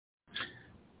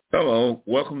Hello,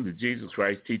 welcome to Jesus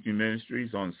Christ Teaching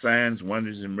Ministries on Signs,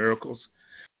 Wonders, and Miracles.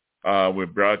 We're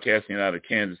broadcasting out of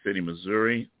Kansas City,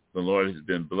 Missouri. The Lord has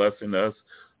been blessing us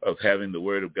of having the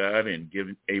Word of God and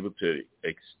able to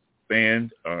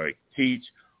expand or teach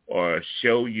or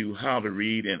show you how to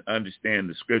read and understand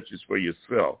the Scriptures for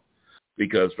yourself.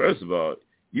 Because first of all,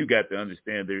 you got to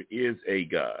understand there is a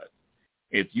God.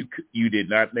 If you did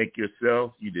not make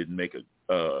yourself, you didn't make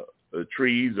the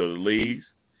trees or the leaves.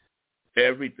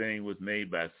 Everything was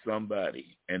made by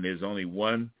somebody, and there's only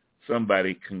one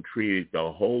somebody can create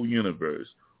the whole universe.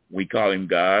 We call him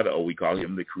God, or we call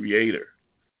him the Creator.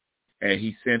 And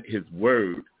he sent his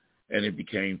word, and it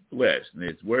became flesh. And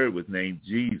his word was named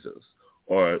Jesus,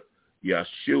 or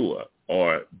Yeshua,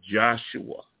 or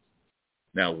Joshua.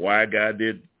 Now, why God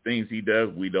did things he does,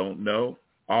 we don't know.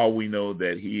 All we know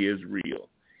that he is real,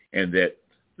 and that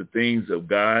the things of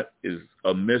God is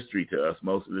a mystery to us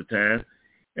most of the time.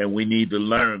 And we need to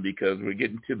learn because we're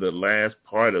getting to the last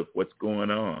part of what's going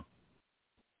on.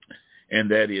 And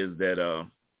that is that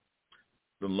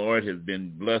the Lord has been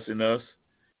blessing us,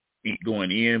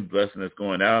 going in, blessing us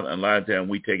going out. And a lot of times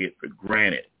we take it for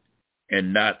granted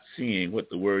and not seeing what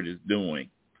the word is doing.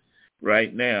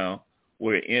 Right now,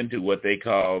 we're into what they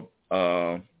call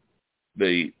the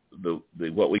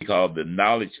what we call the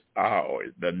knowledge hour,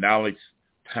 the knowledge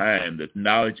time, the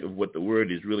knowledge of what the word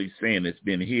is really saying. It's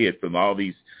been hid from all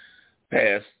these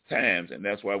past times, and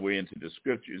that's why we're into the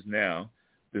scriptures now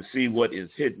to see what is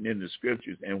hidden in the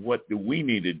scriptures and what do we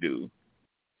need to do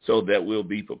so that we'll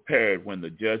be prepared when the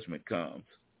judgment comes.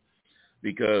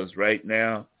 Because right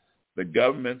now, the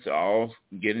governments are all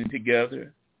getting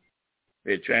together.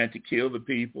 They're trying to kill the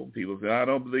people. People say, I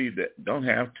don't believe that. Don't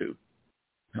have to.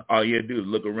 All you have to do is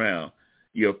look around.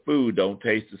 Your food don't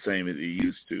taste the same as it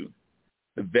used to.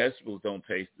 The vegetables don't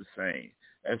taste the same.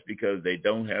 That's because they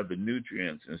don't have the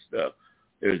nutrients and stuff.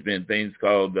 There's been things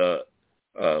called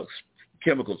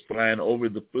chemicals flying over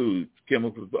the food,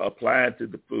 chemicals applied to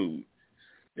the food.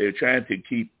 They're trying to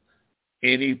keep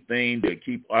anything to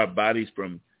keep our bodies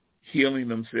from healing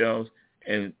themselves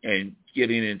and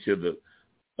getting into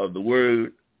the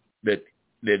word that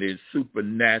is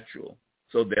supernatural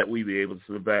so that we be able to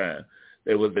survive.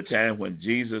 There was a time when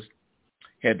Jesus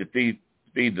had to feed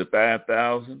the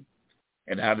 5,000,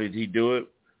 and how did he do it?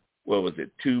 What was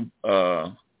it? Two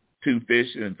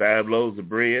fish and 5 loaves of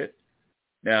bread.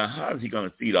 Now, how is he going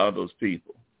to feed all those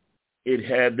people? It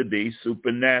had to be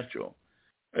supernatural.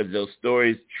 Are those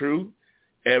stories true?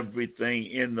 Everything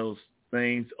in those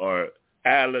things are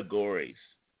allegories.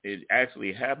 It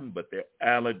actually happened, but they're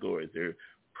allegories. They're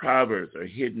proverbs or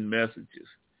hidden messages.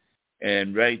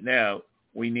 And right now,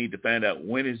 we need to find out,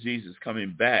 when is Jesus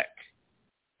coming back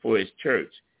for his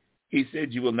church? He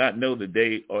said you will not know the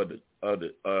day or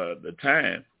the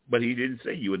time, but he didn't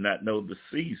say you would not know the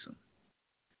season.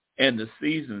 And the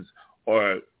seasons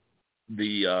are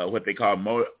the what they call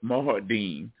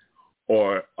mohadim,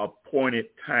 or appointed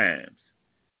times.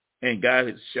 And God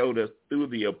has showed us through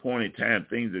the appointed time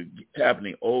things are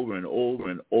happening over and over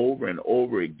and over and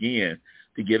over again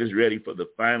to get us ready for the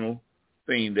final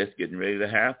thing that's getting ready to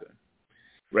happen.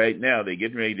 Right now, they're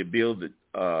getting ready to build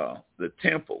the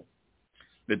temple.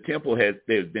 The temple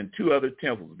there's been 2 other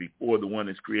temples before the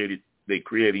one they're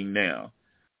creating now.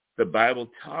 The Bible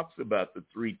talks about the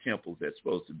 3 temples that's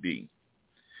supposed to be.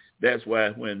 That's why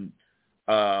when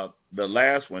the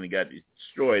last one got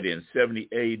destroyed in 70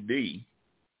 A.D.,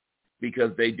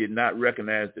 because they did not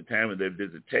recognize the time of their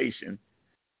visitation,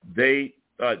 they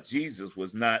thought Jesus was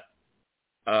not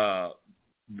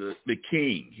the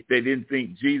king. They didn't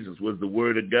think Jesus was the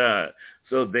word of God.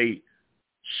 So they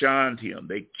shunned him.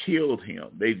 They killed him.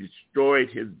 They destroyed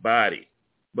his body.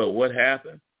 But what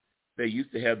happened? They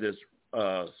used to have this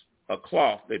a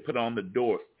cloth they put on the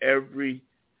door every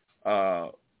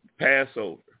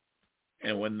Passover.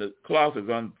 And when the cloth is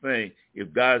on the thing,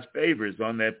 if God's favor is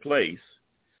on that place,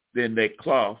 then that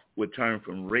cloth would turn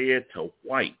from red to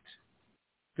white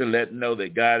to let them know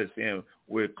that God is saying,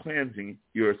 we're cleansing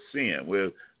your sin.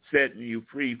 We're setting you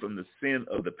free from the sin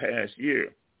of the past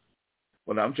year.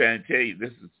 Well, I'm trying to tell you,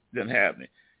 this has been happening.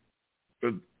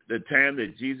 From the time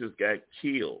that Jesus got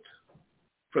killed,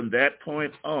 from that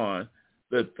point on,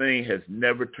 the thing has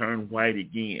never turned white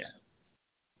again.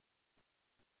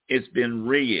 It's been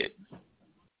red.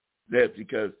 That's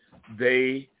because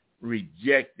they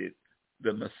rejected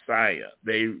the Messiah.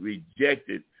 They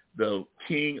rejected the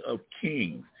King of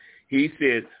Kings. He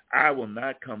said, I will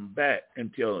not come back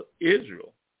until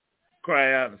Israel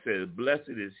cry out and say, blessed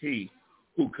is he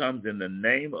who comes in the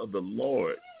name of the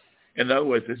Lord. In other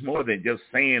words, it's more than just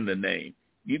saying the name.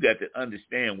 You got to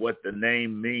understand what the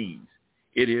name means.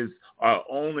 It is our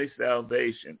only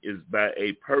salvation is by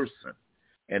a person,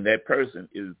 and that person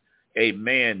is a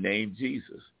man named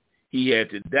Jesus. He had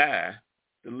to die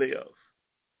to live.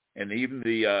 And even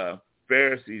the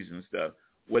Pharisees and stuff,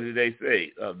 what did they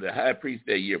say? The high priest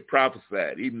that year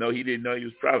prophesied, even though he didn't know he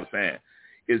was prophesying.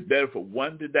 It's better for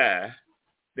one to die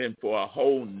than for a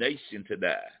whole nation to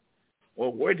die.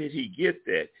 Well, where did he get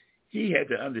that? He had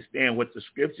to understand what the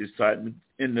scriptures taught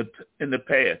in the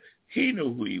past. He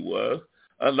knew who he was.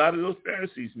 A lot of those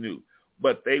Pharisees knew,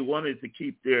 but they wanted to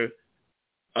keep their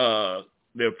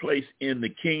place in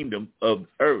the kingdom of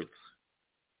earth,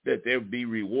 that they would be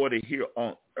rewarded here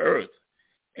on earth,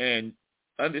 and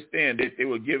understand that they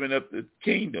were giving up the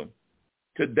kingdom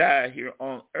to die here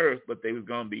on earth, but they was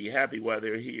going to be happy while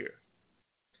they're here.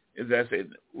 As I said,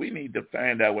 we need to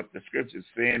find out what the scripture's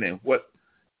saying and what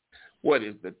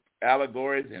is the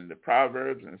allegories and the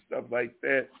proverbs and stuff like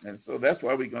that. And so that's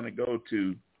why we're going to go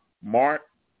to Mark,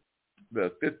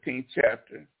 the 15th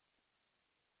chapter,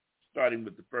 starting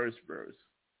with the first verse.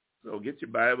 So get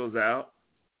your Bibles out.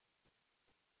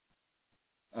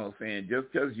 I'm saying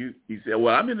just because you say,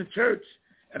 well, I'm in the church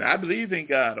and I believe in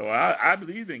God, or I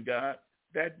believe in God,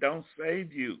 that don't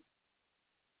save you.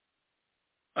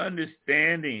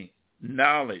 Understanding,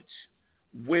 knowledge,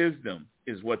 wisdom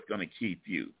is what's going to keep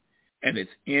you. And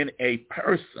it's in a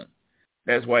person.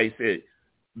 That's why he said,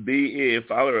 be a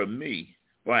follower of me,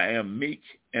 for I am meek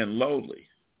and lowly.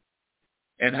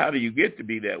 And how do you get to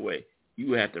be that way?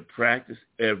 You have to practice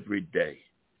every day.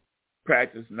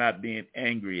 Practice not being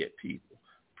angry at people.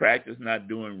 Practice not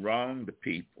doing wrong to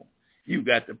people. You've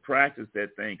got to practice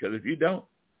that thing, because if you don't,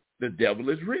 the devil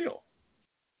is real.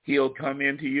 He'll come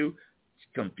into you,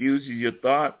 confuse your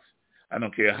thoughts. I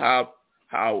don't care how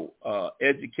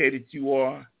educated you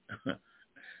are.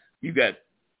 You got,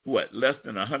 less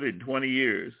than 120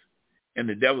 years, and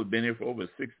the devil's been here for over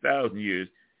 6,000 years.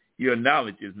 Your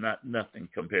knowledge is not nothing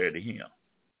compared to him.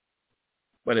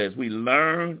 But as we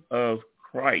learn of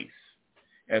Christ,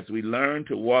 as we learn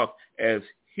to walk as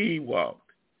he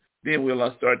walked, then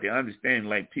we'll start to understand,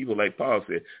 like people like Paul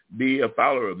said, be a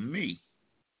follower of me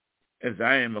as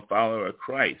I am a follower of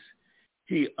Christ.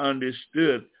 He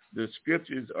understood the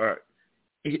scriptures are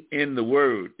in the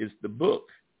word. It's the book.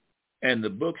 And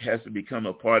the book has to become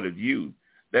a part of you.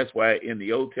 That's why in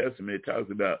the Old Testament it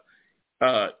talks about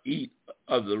eat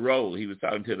of the roll. He was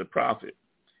talking to the prophet.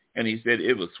 And he said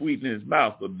it was sweet in his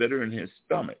mouth, but bitter in his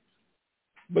stomach.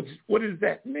 But what does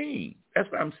that mean? That's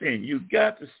what I'm saying. You've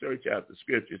got to search out the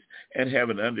scriptures and have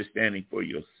an understanding for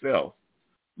yourself.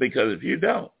 Because if you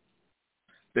don't,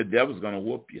 the devil's going to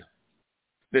whoop you.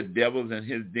 The devils and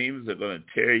his demons are going to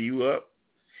tear you up.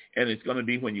 And it's going to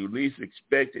be when you least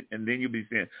expect it. And then you'll be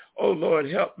saying, oh, Lord,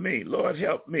 help me. Lord,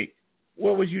 help me.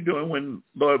 What was you doing when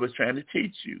Lord was trying to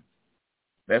teach you?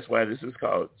 That's why this is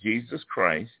called Jesus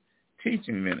Christ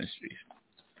Teaching Ministries.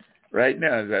 Right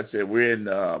now, as I said, we're in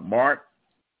Mark.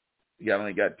 We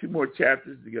only got 2 more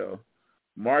chapters to go.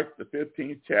 Mark, the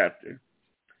 15th chapter,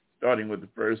 starting with the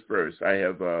first verse. I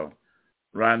have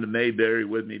Rhonda Mayberry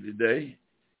with me today,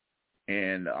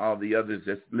 and all the others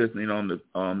that's listening on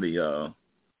the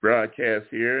broadcast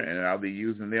here, and I'll be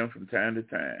using them from time to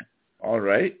time. All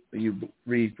right. Will you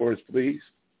read for us, please?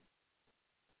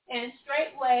 And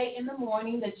straightway in the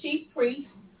morning the chief priests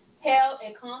held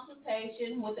a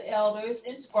consultation with the elders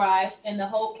and scribes and the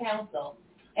whole council,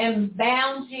 and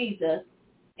bound Jesus,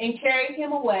 and carried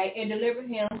him away, and delivered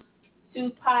him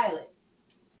to Pilate.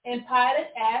 And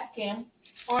Pilate asked him,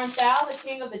 Art thou the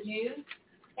king of the Jews?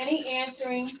 And he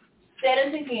answering said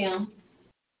unto him,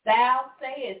 Thou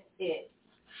sayest it.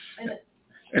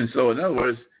 And so, in other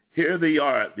words, here they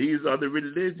are. These are the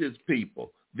religious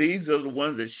people. These are the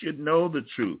ones that should know the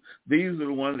truth. These are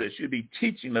the ones that should be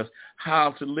teaching us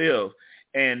how to live.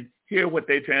 And here what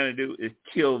they're trying to do is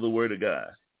kill the word of God.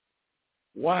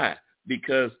 Why?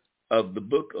 Because of the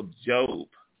book of Job,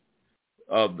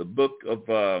 of the book of,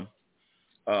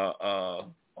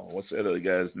 what's that other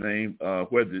guy's name?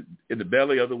 In the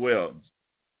belly of the whale,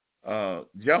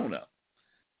 Jonah.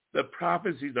 The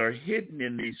prophecies are hidden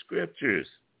in these scriptures.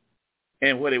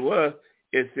 And what it was,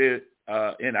 it said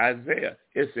in Isaiah,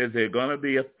 it says there's going to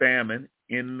be a famine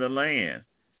in the land.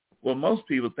 Well, most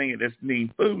people think it just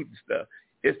means food and stuff.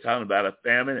 It's talking about a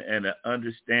famine and an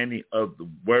understanding of the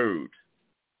word.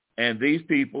 And these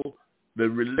people, the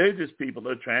religious people,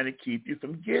 are trying to keep you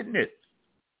from getting it.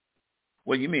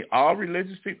 Well, you mean all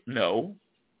religious people? No.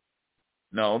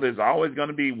 No, there's always going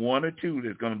to be 1 or 2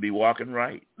 that's going to be walking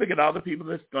right. Look at all the people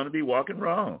that's going to be walking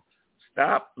wrong.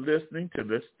 Stop listening to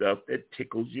the stuff that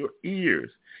tickles your ears.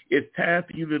 It's time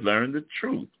for you to learn the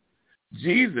truth.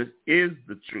 Jesus is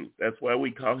the truth. That's why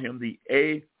we call him the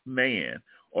man,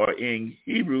 or in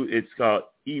Hebrew it's called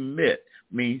emet,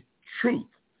 means truth.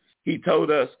 He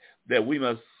told us that we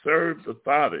must serve the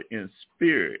Father in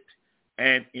spirit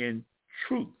and in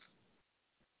truth.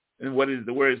 And what is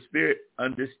the word spirit?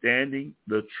 Understanding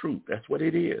the truth. That's what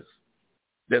it is.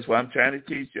 That's what I'm trying to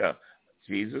teach y'all.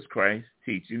 Jesus Christ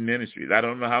Teaching Ministries. I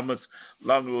don't know how much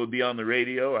longer we'll be on the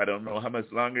radio. I don't know how much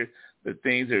longer the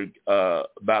things are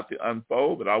about to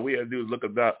unfold, but all we have to do is look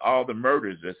about all the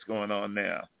murders that's going on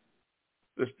now.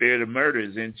 The spirit of murder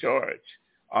is in charge.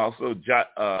 Also,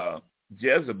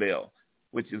 Jezebel,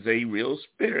 which is a real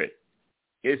spirit,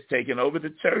 it's taken over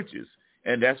the churches,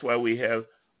 and that's why we have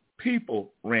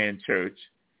people ran church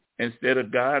instead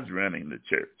of God's running the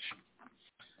church.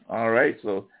 All right,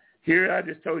 so here I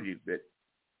just told you that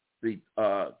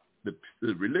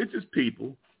the religious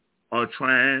people are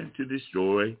trying to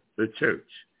destroy the church,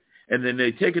 and then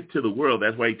they take it to the world.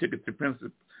 That's why he took it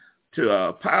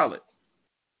to Pilate,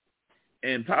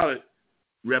 and Pilate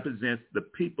represents the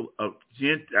people of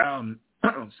Gentile.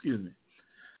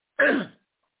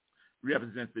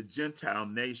 Represents the Gentile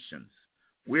nations.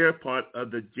 We're a part of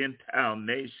the Gentile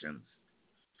nations.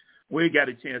 We got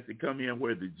a chance to come in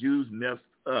where the Jews messed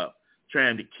up,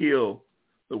 trying to kill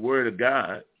the Word of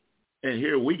God. And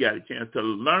here we got a chance to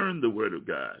learn the Word of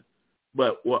God.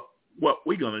 But what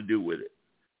we going to do with it?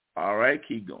 All right,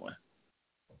 keep going.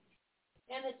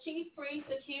 And the chief priests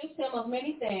accused him of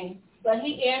many things, but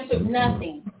he answered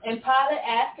nothing. And Pilate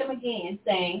asked him again,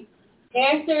 saying,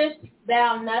 Answerest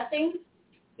thou nothing?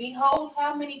 Behold,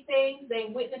 how many things they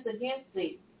witness against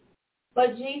thee.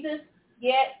 But Jesus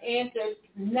yet answered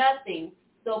nothing.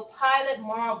 So Pilate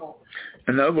marveled.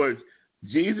 In other words,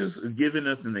 Jesus is giving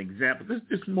us an example. This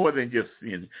is more than just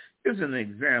sin. It's an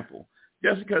example.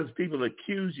 Just because people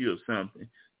accuse you of something,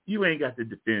 you ain't got to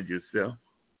defend yourself.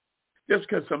 Just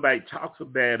because somebody talks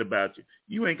bad about you,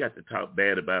 you ain't got to talk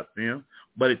bad about them.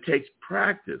 But it takes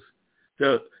practice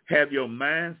to have your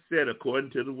mind set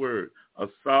according to the word. A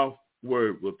soft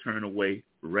word will turn away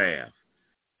wrath.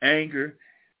 Anger,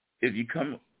 if you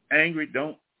come angry,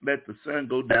 don't let the sun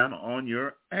go down on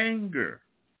your anger.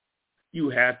 You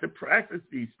have to practice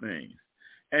these things.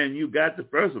 And you got to,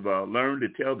 first of all, learn to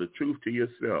tell the truth to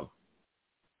yourself.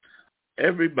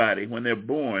 Everybody, when they're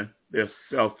born, they're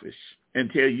selfish.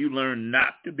 Until you learn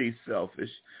not to be selfish,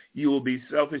 you will be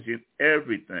selfish in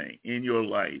everything in your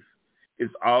life.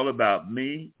 It's all about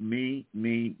me, me,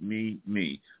 me, me,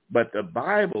 me. But the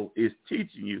Bible is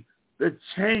teaching you the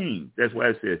change. That's why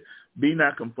it says, be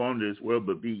not conformed to this world,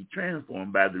 but be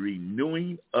transformed by the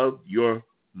renewing of your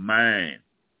mind.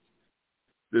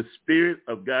 The Spirit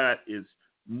of God is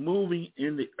moving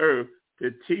in the earth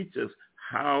to teach us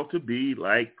how to be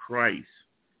like Christ.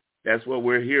 That's what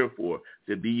we're here for,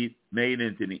 to be made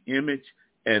into the image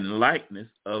and likeness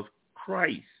of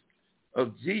Christ,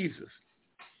 of Jesus.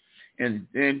 And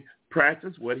then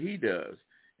practice what he does.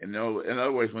 In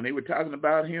other words, when they were talking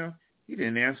about him, he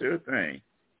didn't answer a thing.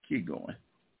 Keep going.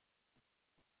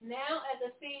 Now at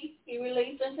the feast he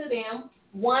released unto them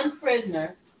one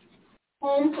prisoner,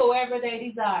 whomsoever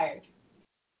they desired.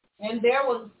 And there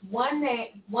was one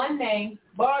named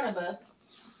Barnabas,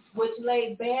 which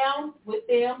lay bound with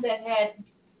them that had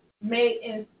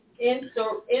made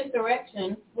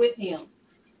insurrection with him,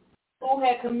 who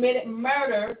had committed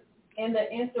murder in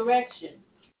the insurrection.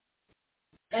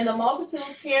 And the multitude,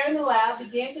 hearing aloud,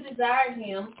 began to desire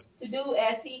him to do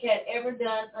as he had ever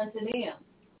done unto them.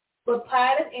 But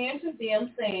Pilate answered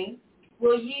them, saying,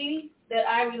 Will ye that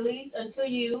I release unto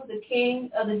you the King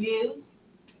of the Jews?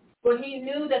 For he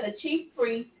knew that the chief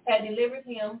priests had delivered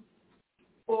him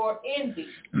for envy.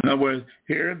 In other words,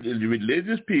 here the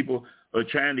religious people are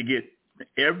trying to get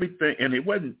everything, and it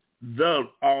wasn't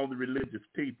all the religious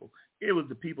people. It was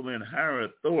the people in higher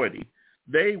authority.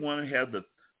 They want to have the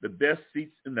best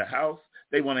seats in the house.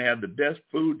 They want to have the best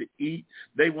food to eat.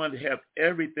 They want to have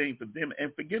everything for them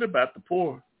and forget about the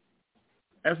poor.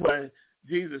 That's why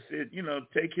Jesus said,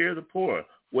 take care of the poor.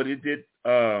 What did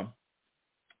Paul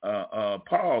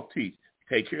teach?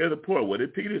 Take care of the poor. What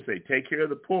did Peter say? Take care of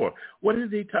the poor. What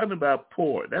is he talking about,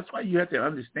 poor? That's why you have to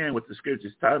understand what the scripture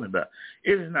is talking about.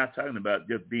 It is not talking about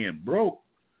just being broke,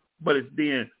 but it's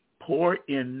being poor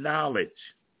in knowledge.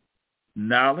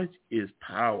 Knowledge is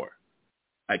power.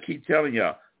 I keep telling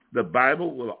y'all, the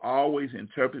Bible will always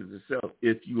interpret itself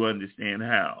if you understand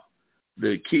how.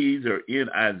 The keys are in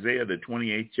Isaiah, the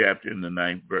 28th chapter, in the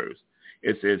 9th verse.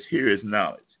 It says, here is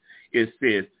knowledge. It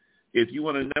says, if you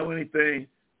want to know anything,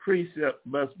 precept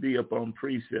must be upon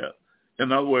precept.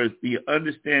 In other words, the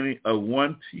understanding of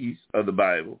one piece of the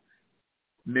Bible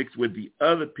mixed with the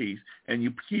other piece, and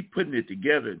you keep putting it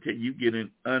together until you get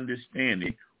an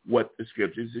understanding what the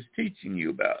scriptures is teaching you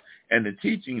about. And the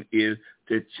teaching is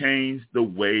to change the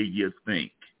way you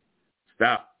think.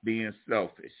 Stop being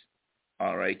selfish.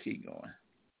 All right, keep going.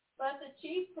 But the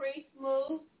chief priest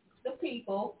moved the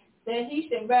people that he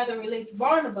should rather release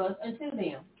Barnabas unto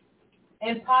them.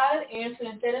 And Pilate answered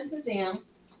and said unto them,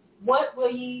 What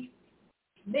will ye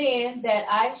then that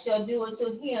I shall do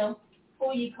unto him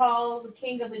who ye call the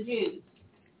King of the Jews?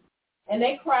 And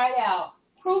they cried out,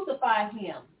 Crucify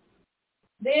him.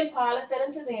 Then Pilate said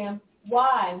unto them,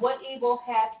 Why? What evil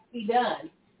hath he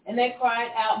done? And they cried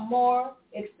out more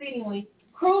exceedingly,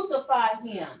 Crucify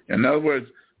him. In other words,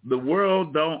 the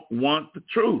world don't want the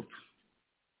truth.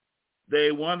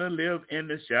 They want to live in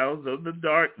the shadows of the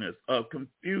darkness, of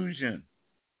confusion,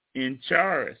 in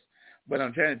Charis. But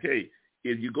I'm trying to tell you,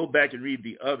 if you go back and read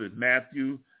the others,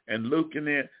 Matthew and Luke in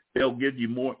there, they'll give you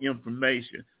more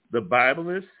information. The Bible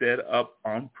is set up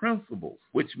on principles,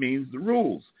 which means the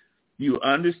rules. You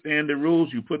understand the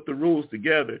rules, you put the rules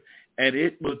together, and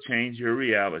it will change your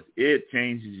reality. It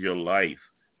changes your life.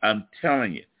 I'm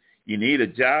telling you. You need a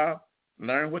job?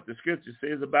 Learn what the scripture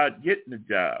says about getting a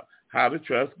job, how to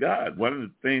trust God. One of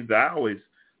the things I always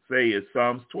say is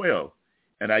Psalms 12,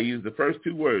 and I use the first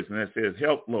two words, and that says,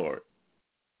 help, Lord.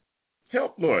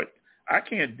 Help, Lord. I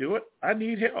can't do it. I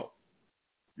need help.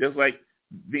 Just like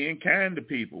being kind to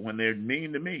people when they're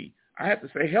mean to me. I have to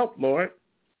say, help, Lord.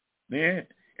 Man.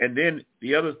 And then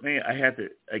the other thing, I have to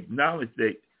acknowledge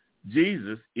that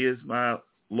Jesus is my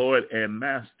Lord and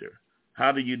Master.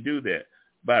 How do you do that?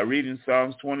 By reading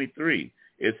Psalms 23.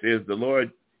 It says, the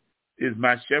Lord is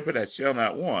my shepherd, I shall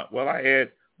not want. Well, I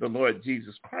add the Lord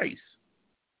Jesus Christ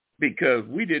because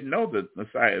we didn't know the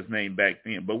Messiah's name back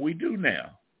then, but we do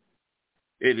now.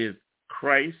 It is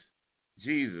Christ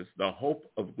Jesus, the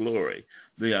hope of glory.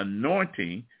 The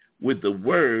anointing with the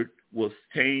word will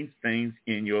change things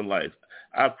in your life.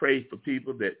 I prayed for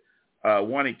people that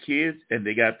wanted kids and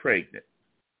they got pregnant.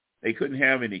 They couldn't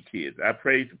have any kids. I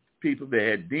prayed for people that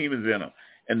had demons in them,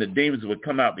 and the demons would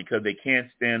come out because they can't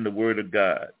stand the word of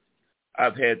God.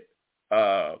 I've had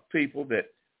people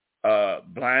that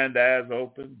blind eyes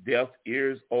open, deaf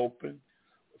ears open,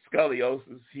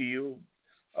 scoliosis healed,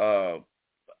 what's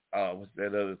that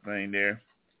other thing there?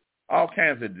 All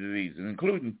kinds of diseases,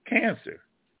 including cancer.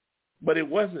 But it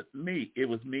wasn't me. It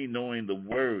was me knowing the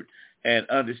word and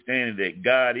understanding that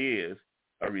God is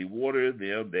a rewarder of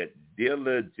them that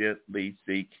diligently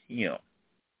seek him.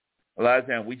 A lot of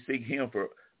times we seek him for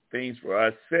things for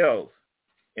ourselves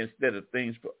instead of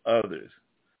things for others.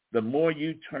 The more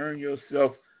you turn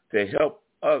yourself to help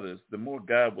others, the more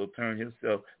God will turn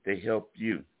himself to help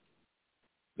you.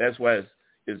 That's why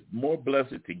it's more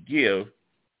blessed to give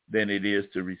than it is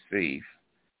to receive.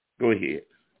 Go ahead.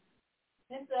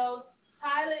 And so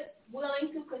Pilate,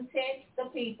 willing to content the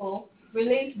people,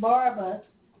 released Barabbas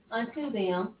unto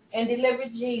them and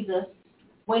delivered Jesus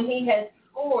when he had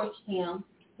scourged him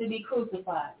to be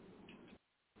crucified.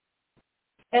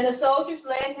 And the soldiers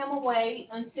led him away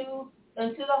unto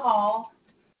the hall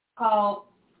called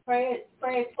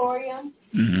Praetorium,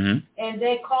 and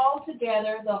they called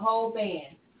together the whole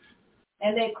band.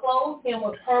 And they clothed him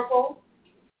with purple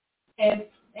and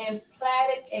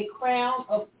platted a crown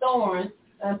of thorns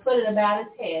and put it about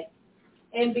his head,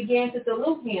 and began to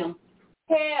salute him,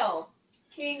 Hail,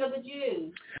 King of the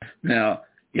Jews. Now,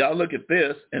 y'all look at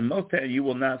this, and most times you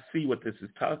will not see what this is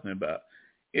talking about.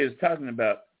 It's talking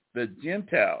about the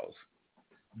Gentiles.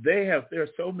 There are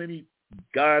so many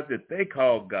gods that they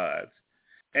call gods,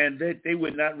 and that they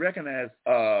would not recognize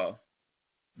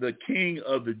the King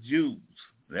of the Jews.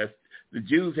 The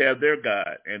Jews have their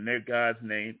God, and their God's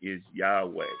name is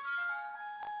Yahweh.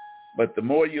 But the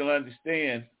more you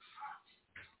understand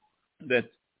that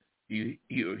you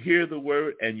hear the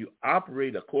word and you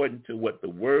operate according to what the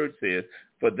word says,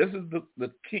 for this is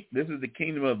the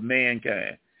kingdom of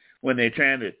mankind when they're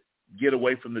trying to get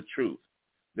away from the truth.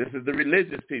 This is the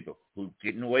religious people who are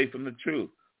getting away from the truth.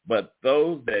 But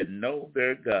those that know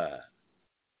their God,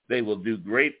 they will do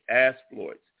great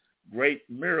exploits. Great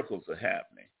miracles are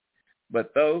happening.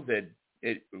 But those that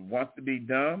it wants to be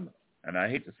dumb, and I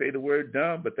hate to say the word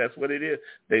dumb, but that's what it is.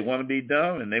 They want to be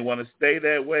dumb and they want to stay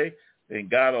that way, then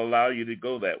God will allow you to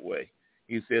go that way.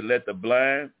 He said, let the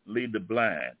blind lead the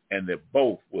blind, and they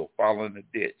both will fall in the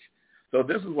ditch. So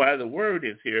this is why the word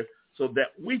is here, so that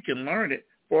we can learn it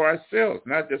for ourselves,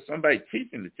 not just somebody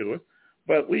teaching it to us,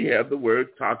 but we have the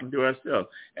word talking to ourselves.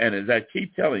 And as I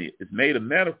keep telling you, it's made of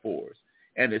metaphors,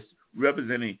 and it's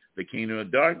representing the kingdom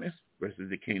of darkness versus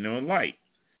the kingdom of light.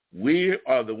 We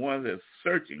are the ones that are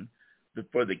searching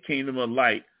for the kingdom of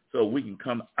light so we can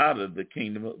come out of the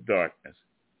kingdom of darkness.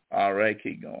 All right,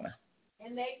 keep going.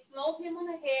 And they smote him on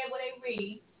the head with a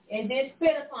reed and did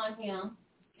spit upon him,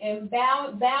 and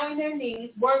bowing their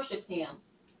knees, worshipped him.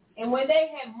 And when they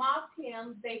had mocked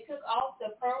him, they took off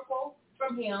the purple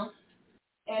from him,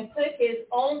 and put his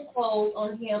own clothes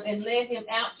on him, and led him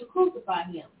out to crucify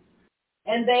him.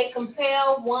 And they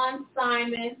compelled one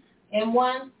Simon and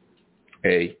one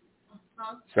A.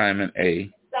 Simon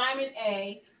A.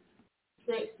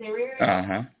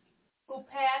 Cyrene, who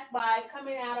passed by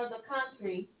coming out of the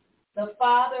country, the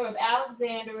father of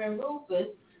Alexander and Rufus,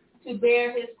 to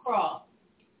bear his cross.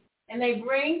 And they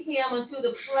bring him unto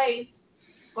the place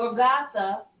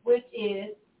Golgotha, which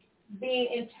is, being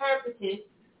interpreted,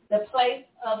 the place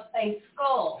of a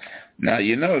skull. Now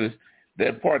you notice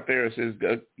that part there says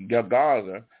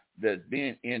Golgotha, that's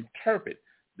being interpreted.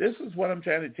 This is what I'm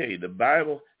trying to tell you. The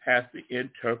Bible has to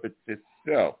interpret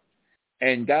itself.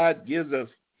 And God gives us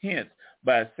hints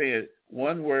by saying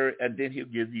one word, and then he'll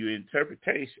give you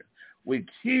interpretation. With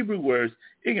Hebrew words,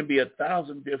 it can be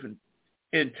 1,000 different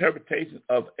interpretations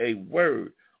of a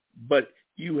word, but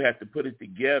you have to put it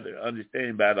together,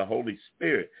 understanding by the Holy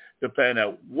Spirit, to find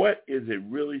out what is it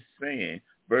really saying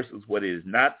versus what it is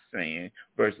not saying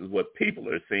versus what people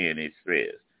are saying it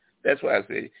says. That's why I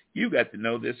say you got to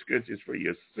know this scriptures for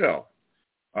yourself.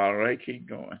 All right, keep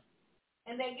going.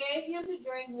 And they gave him to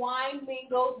drink wine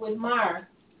mingled with myrrh,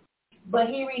 but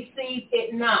he received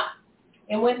it not.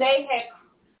 And when they had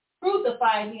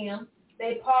crucified him,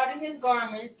 they parted his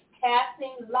garments,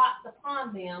 casting lots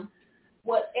upon them,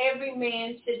 what every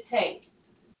man should take.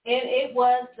 And it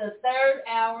was the 3rd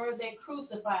hour they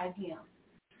crucified him.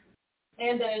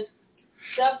 And the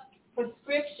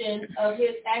prescription of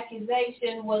his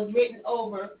accusation was written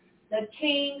over, the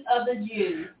King of the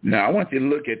Jews. Now, I want you to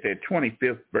look at that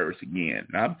 25th verse again.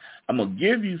 Now, I'm going to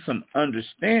give you some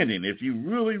understanding if you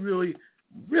really, really,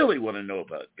 really want to know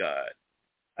about God.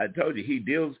 I told you he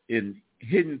deals in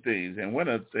hidden things, and one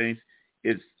of the things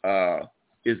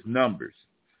is numbers.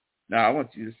 Now, I want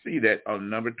you to see that on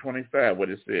number 25, what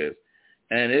it says.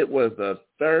 And it was the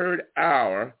 3rd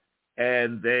hour,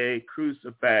 and they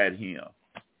crucified him.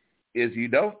 If you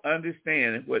don't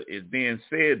understand what is being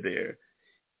said there,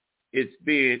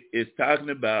 it's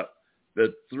talking about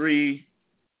the 3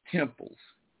 temples.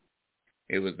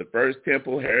 It was the first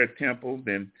temple, Herod temple,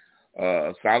 then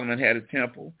Solomon had a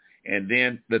temple, and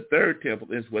then the 3rd temple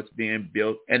is what's being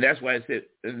built. And that's why it said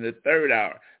in the 3rd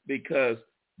hour, because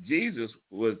Jesus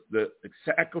was the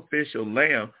sacrificial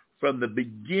lamb from the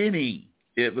beginning.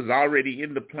 It was already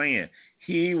in the plan.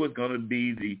 He was going to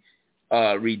be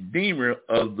the redeemer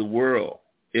of the world.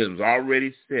 It was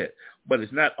already set. But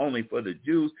it's not only for the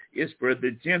Jews, it's for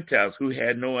the Gentiles who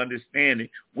had no understanding.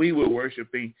 We were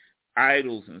worshiping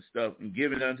idols and stuff and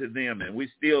giving unto them, and we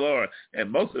still are.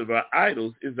 And most of our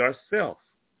idols is ourself.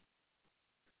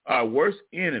 Our worst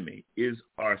enemy is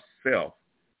ourself.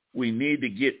 We need to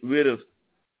get rid of,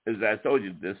 as I told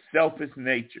you, the selfish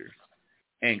nature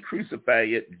and crucify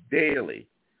it daily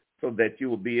so that you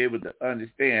will be able to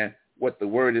understand what the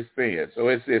word is saying. So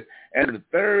it says, and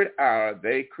the 3rd hour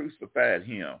they crucified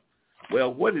him.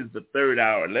 Well, what is the 3rd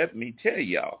hour? Let me tell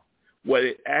y'all what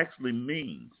it actually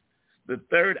means. The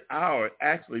 3rd hour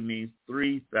actually means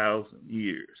 3,000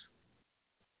 years.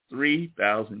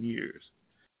 3,000 years.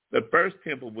 The first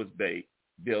temple was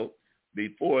built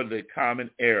before the Common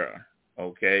Era,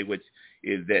 okay, which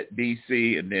is that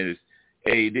BC and then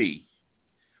it's AD.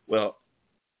 Well,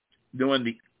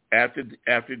 during after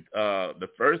the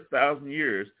first 1,000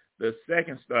 years, the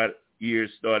second year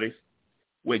started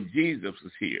when Jesus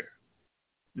was here.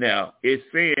 Now, it's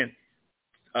saying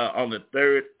on the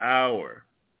 3rd hour.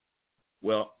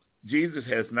 Well, Jesus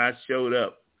has not showed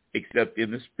up except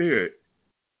in the spirit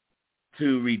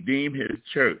to redeem his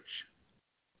church.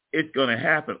 It's going to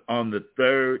happen on the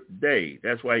 3rd day.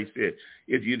 That's why he said,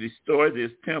 if you destroy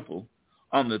this temple,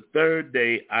 on the 3rd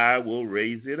day I will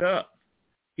raise it up.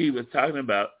 He was talking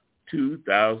about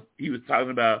 2,000. He was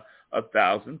talking about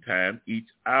 1,000 times each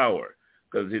hour,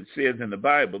 because it says in the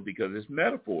Bible, because it's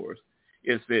metaphors,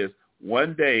 it says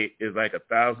one day is like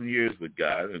 1,000 years with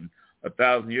God, and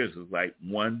 1,000 years is like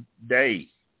one day.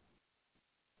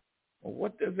 Well,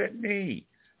 what does that mean?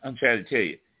 I'm trying to tell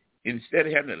you. Instead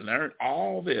of having to learn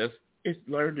all this, it's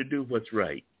learn to do what's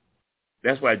right.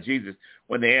 That's why Jesus,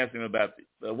 when they asked him about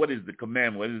what is the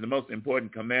commandment, what is the most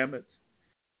important commandments,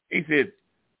 he said,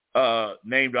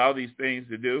 named all these things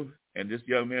to do. And this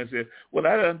young man said, well,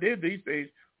 I done did these things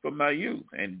from my youth,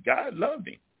 and God loved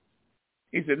him.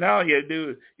 He said, now all you have to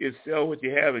do is sell what you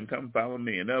have and come follow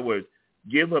me. In other words,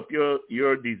 give up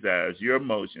your desires, your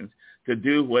emotions, to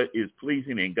do what is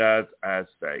pleasing in God's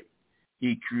eyesight.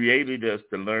 He created us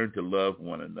to learn to love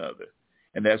one another.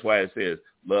 And that's why it says,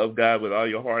 love God with all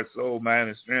your heart, soul, mind,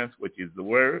 and strength, which is the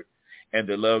word, and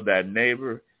to love thy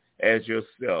neighbor as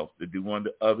yourself, to do unto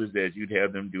others as you'd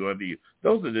have them do unto you.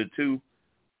 Those are the two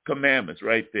commandments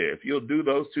right there. If you'll do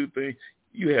those two things,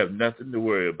 you have nothing to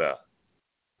worry about.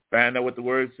 Find out what the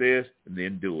word says and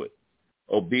then do it.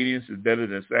 Obedience is better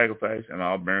than sacrifice and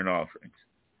all burnt offerings.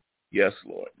 Yes,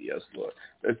 Lord. Yes, Lord.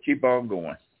 Let's keep on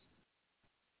going.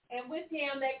 And with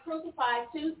him they crucified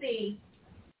two thieves,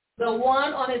 the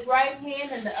one on his right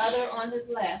hand and the other on his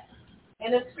left.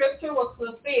 And the scripture was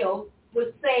fulfilled,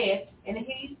 which said, and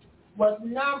he was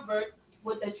numbered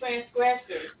with the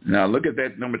transgressors. Now look at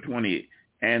that number 28.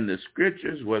 And the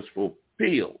scriptures was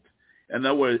fulfilled. In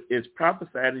other words, it's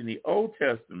prophesied in the Old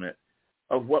Testament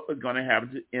of what was going to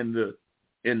happen in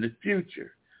the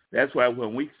future. That's why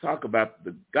when we talk about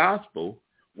the gospel,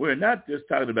 we're not just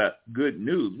talking about good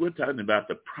news. We're talking about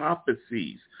the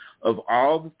prophecies of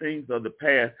all the things of the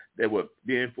past that were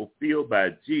being fulfilled by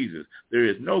Jesus. There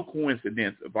is no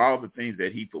coincidence of all the things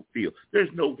that he fulfilled. There's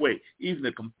no way. Even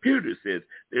the computer says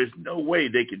there's no way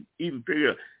they can even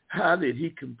figure out how did he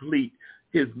complete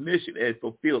his mission and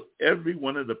fulfill every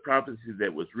one of the prophecies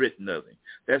that was written of him.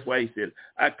 That's why he said,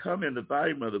 I come in the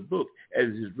volume of the book as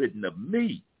it is written of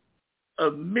me.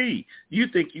 Of me. You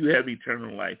think you have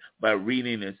eternal life by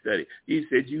reading and studying. He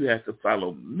said you have to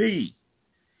follow me.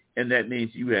 And that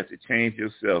means you have to change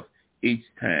yourself each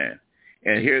time.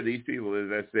 And here are these people,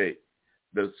 as I say,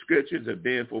 the scriptures are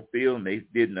being fulfilled and they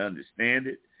didn't understand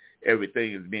it.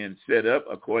 Everything is being set up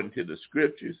according to the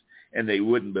scriptures and they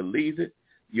wouldn't believe it.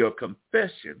 Your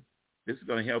confession, this is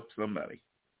going to help somebody.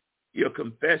 Your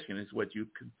confession is what you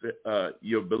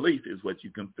your belief is what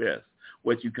you confess.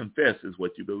 What you confess is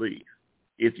what you believe.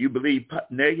 If you believe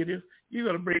negative, you're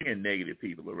going to bring in negative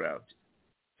people around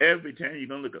you. Every time you're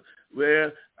going to look up,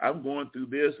 well, I'm going through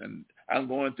this and I'm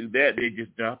going through that, they're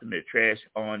just dumping their trash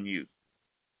on you.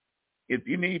 If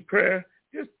you need prayer,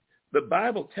 the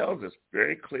Bible tells us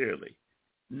very clearly,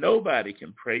 nobody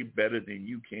can pray better than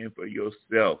you can for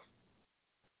yourself.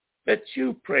 Let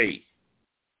you pray.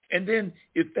 And then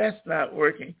if that's not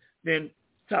working, then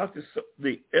talk to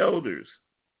the elders,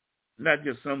 not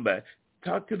just somebody.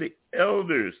 Talk to the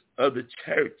elders of the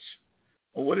church.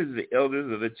 Well, what is the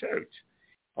elders of the church?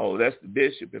 Oh, that's the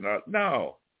bishop and all.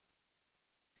 No.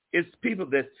 It's people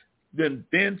that's been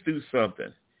through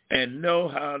something and know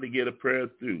how to get a prayer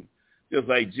through. Just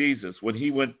like Jesus, when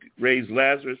he went to raise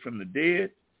Lazarus from the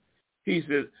dead, he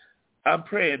said, I'm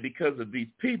praying because of these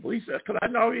people. He said, because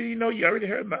I already know you already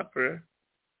heard my prayer.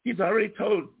 He's already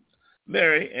told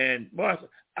Mary and Martha,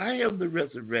 I am the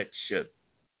resurrection.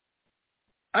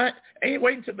 I ain't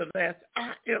waiting till the last.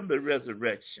 I am the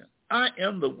resurrection. I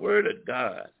am the word of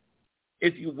God.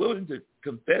 If you're willing to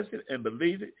confess it and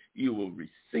believe it, you will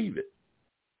receive it.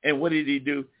 And what did he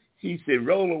do? He said,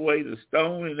 roll away the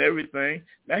stone and everything.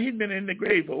 Now, he's been in the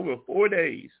grave for over 4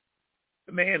 days.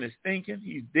 The man is thinking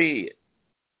he's dead.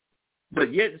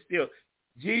 But yet still,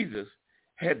 Jesus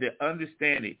had the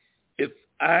understanding, if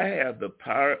I have the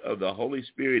power of the Holy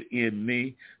Spirit in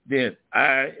me, then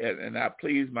I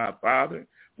please my Father,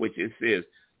 which it says,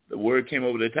 the word came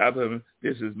over the top of him,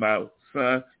 this is my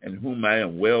Son in whom I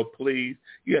am well pleased.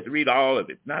 You have to read all of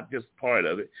it, not just part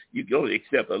of it. You only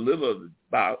accept a little of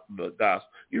the gospel.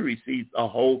 You receive the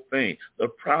whole thing, the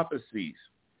prophecies.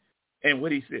 And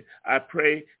what he said, I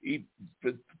pray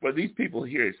for these people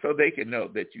here so they can know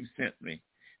that you sent me.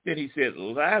 Then he said,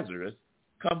 Lazarus,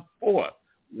 come forth.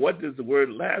 What does the word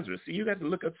Lazarus? See, you got to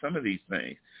look up some of these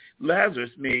things.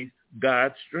 Lazarus means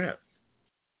God's strength.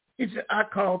 He said, I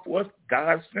call forth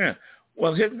God's strength.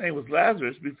 Well, his name was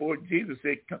Lazarus before Jesus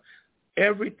said, come.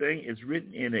 Everything is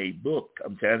written in a book,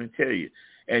 I'm trying to tell you,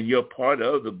 and you're part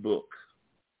of the book.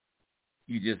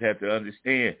 You just have to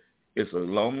understand it's a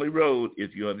lonely road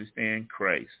if you understand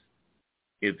Christ.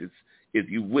 If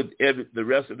you with the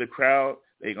rest of the crowd,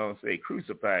 they're going to say,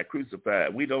 crucify, crucify.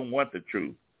 We don't want the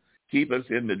truth. Keep us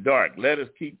in the dark. Let us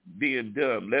keep being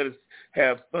dumb. Let us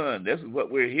have fun. This is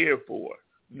what we're here for.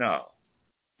 No.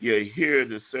 You're here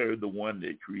to serve the one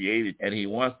that created, and he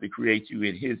wants to create you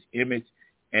in his image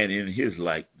and in his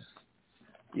likeness.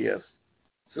 Yes.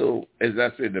 So, as I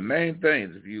said, the main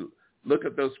things, if you look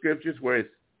at those scriptures where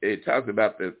it talks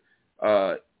about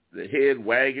the head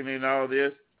wagging and all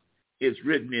this, it's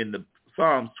written in the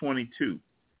Psalms 22.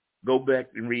 Go back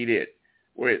and read it,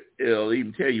 where it'll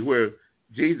even tell you where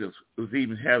Jesus was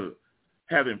even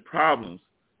having problems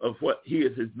of what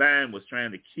his mind was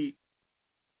trying to keep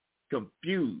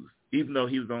confused, even though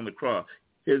he was on the cross.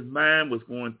 His mind was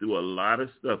going through a lot of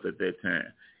stuff at that time.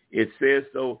 It says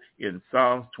so in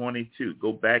Psalms 22.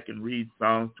 Go back and read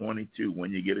Psalms 22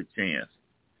 when you get a chance.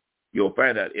 You'll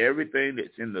find out everything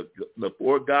that's in the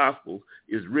four Gospels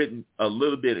is written a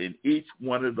little bit in each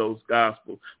one of those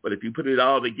Gospels. But if you put it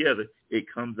all together, it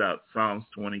comes out Psalms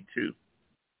 22.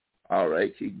 All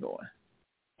right, keep going.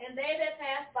 And they that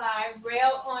passed by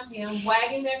railed on him,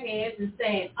 wagging their heads and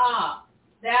saying, Ah,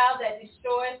 thou that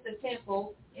destroyest the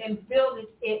temple and buildest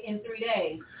it in 3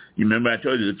 days. You remember I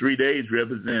told you the 3 days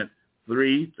represent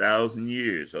 3,000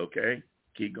 years, okay?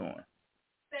 Keep going.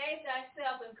 Save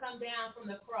thyself and come down from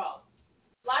the cross.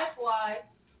 Likewise,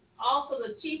 also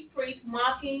the chief priests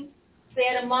mocking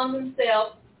said among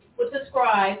themselves with the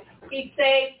scribes, he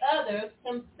saved others,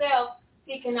 himself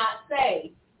he cannot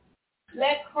save.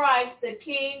 Let Christ, the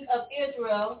King of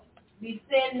Israel,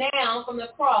 descend now from the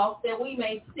cross that we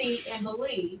may see and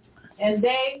believe. And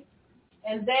they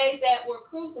that were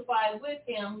crucified with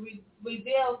him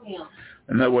revealed him.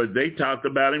 In other words, they talked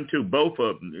about him too, both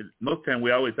of them. Most time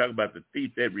we always talk about the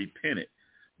thief that repented.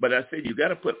 But I said you got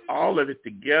to put all of it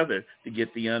together to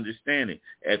get the understanding.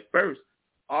 At first,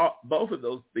 both of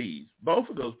those thieves, both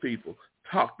of those people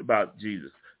talked about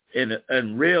Jesus in a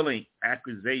railing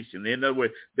accusation. In other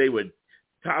words, they were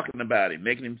talking about him,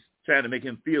 trying to make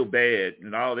him feel bad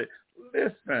and all that.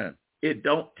 Listen, it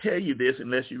don't tell you this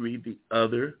unless you read the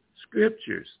other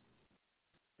scriptures.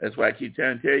 That's why I keep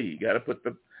trying to tell you, you got to put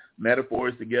the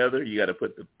metaphors together. You got to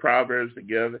put the proverbs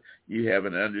together. You have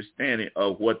an understanding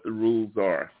of what the rules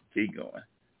are. Keep going.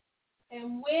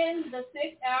 And when the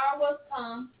 6th hour was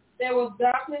come, there was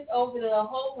darkness over the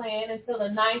whole land until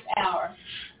the 9th hour.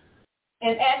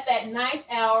 And at that 9th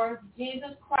hour,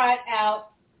 Jesus cried out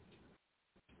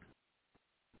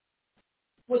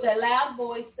with a loud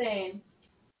voice, saying,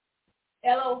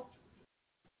 Elo,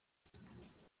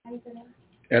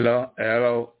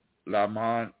 Elo,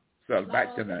 Laman,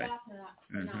 Sabachthani.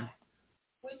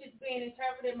 Which is being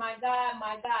interpreted, my God,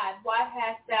 why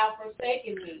hast thou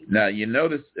forsaken me? Now, you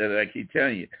notice that I keep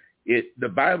telling you, the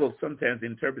Bible sometimes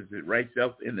interprets it right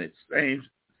itself in the same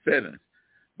sentence.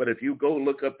 But if you go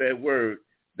look up that word,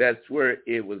 that's where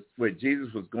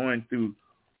Jesus was going through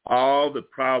all the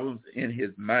problems in his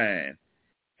mind.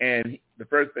 And the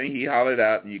first thing he hollered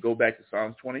out, and you go back to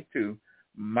Psalms 22,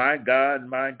 my God,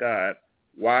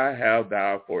 why have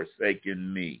thou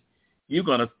forsaken me? You're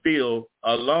going to feel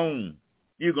alone.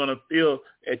 You're going to feel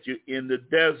that you're in the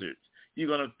desert. You're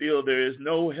going to feel there is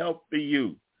no help for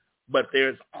you. But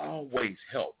there's always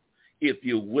help if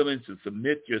you're willing to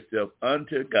submit yourself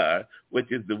unto God,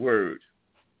 which is the word,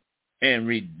 and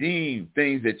redeem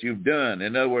things that you've done.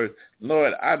 In other words,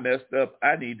 Lord, I messed up.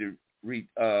 I need to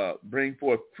bring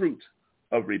forth fruit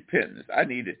of repentance. I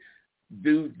need to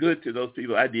do good to those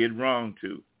people I did wrong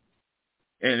to.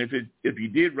 And if you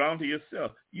did wrong to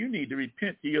yourself, you need to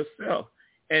repent to yourself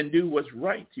and do what's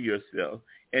right to yourself,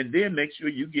 and then make sure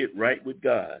you get right with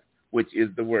God, which is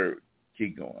the word.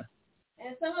 Keep going.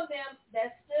 And some of them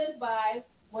that stood by,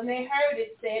 when they heard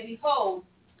it, said, Behold,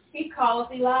 he calls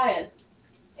Elias.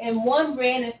 And one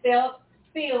ran and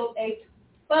filled a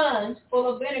sponge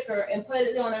full of vinegar and put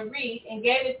it on a reed and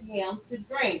gave it to him to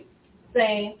drink,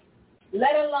 saying,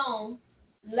 Let alone,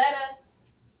 let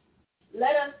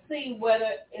us see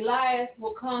whether Elias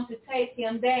will come to take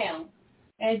him down.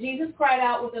 And Jesus cried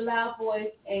out with a loud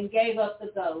voice and gave up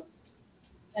the ghost.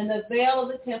 And the veil of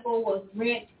the temple was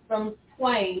rent from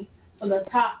twain, from the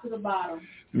top to the bottom.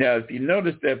 Now, if you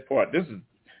notice that part, this is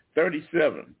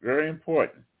 37, very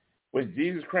important. When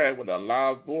Jesus cried with a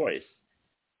loud voice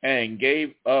and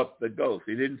gave up the ghost.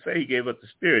 He didn't say he gave up the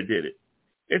spirit, did it?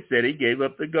 It said he gave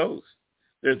up the ghost.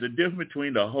 There's a difference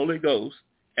between the Holy Ghost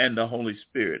and the Holy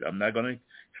Spirit. I'm not going to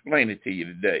explain it to you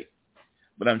today,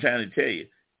 but I'm trying to tell you,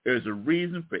 there's a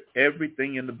reason for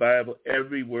everything in the Bible.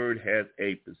 Every word has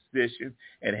a position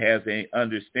and has an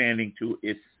understanding to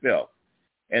itself.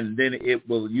 And then it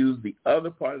will use the other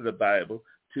part of the Bible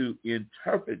to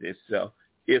interpret itself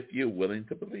if you're willing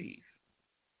to believe.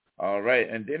 All right,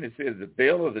 and then it says the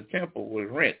veil of the temple was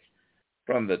rent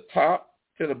from the top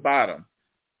to the bottom.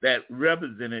 That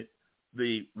represented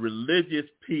the religious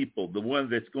people, the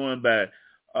ones that's going by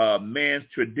man's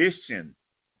tradition.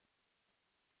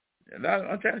 And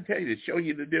I'm trying to tell you to show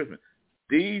you the difference.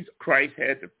 These Christ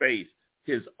had to face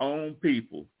his own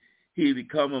people. He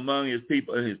become among his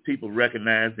people, and his people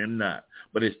recognize him not.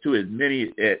 But it's to as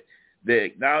many that they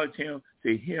acknowledge him,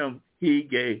 to him he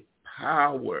gave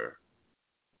power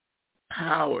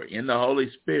in the Holy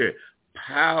Spirit,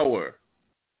 power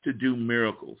to do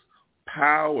miracles,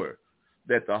 power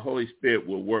that the Holy Spirit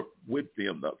will work with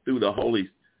them through the Holy,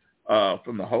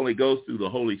 from the Holy Ghost through the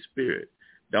Holy Spirit.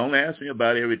 Don't ask me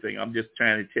about everything. I'm just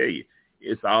trying to tell you,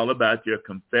 it's all about your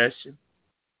confession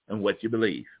and what you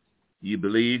believe. You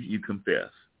believe, you confess.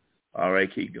 All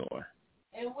right, keep going.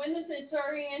 And when the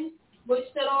centurion which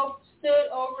stood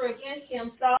over against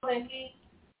him saw that he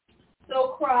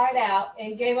so cried out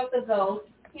and gave up the ghost,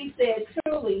 he said,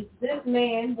 truly, this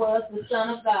man was the Son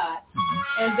of God.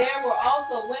 And there were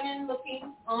also women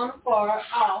looking on afar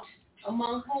off,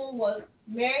 among whom was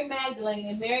Mary Magdalene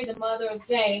and Mary the mother of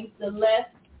James the Less,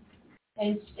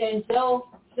 and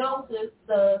Joseph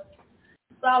the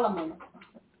Solomon,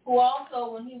 who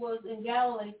also, when he was in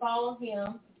Galilee, followed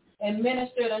him and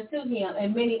ministered unto him,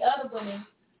 and many other women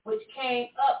which came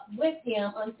up with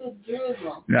him unto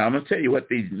Jerusalem. Now, I'm going to tell you what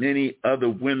these many other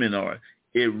women are.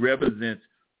 It represents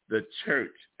the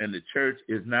church, and the church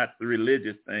is not the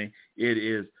religious thing. It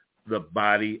is the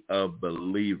body of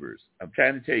believers. I'm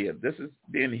trying to tell you, this is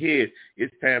being hid.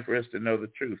 It's time for us to know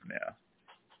the truth now.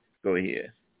 Go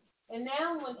ahead. And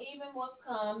now when even was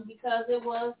come, because it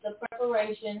was the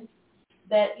preparation,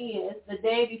 that is, the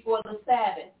day before the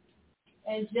Sabbath,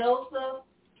 and Joseph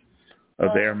of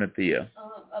Arimathea,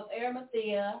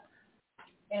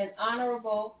 an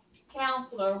honorable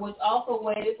counselor, which also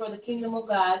waited for the kingdom of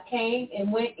God, came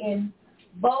and went in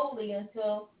boldly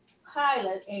until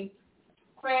Pilate and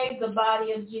craved the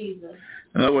body of Jesus.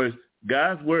 In other words,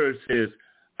 God's word says,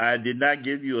 I did not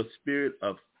give you a spirit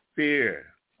of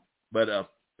fear, but of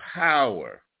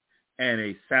power and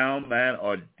a sound mind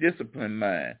or disciplined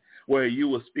mind, where you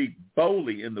will speak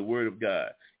boldly in the word of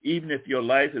God. Even if your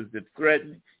life has been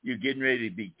threatened, you're getting ready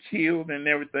to be killed and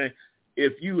everything,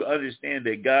 if you understand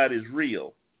that God is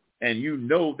real and you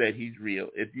know that he's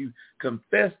real, if you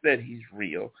confess that he's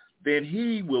real, then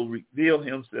he will reveal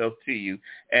himself to you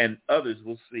and others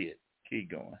will see it. Keep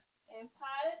going. And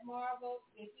Pilate marveled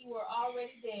if he were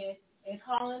already dead, and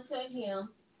calling to him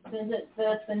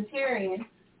the centurion,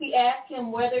 he asked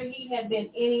him whether he had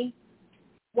been any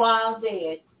while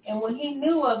dead. And when he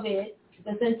knew of it,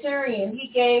 the centurion,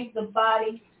 he gave the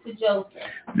body to Joseph.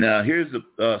 Now, here's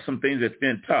some things that's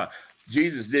been taught.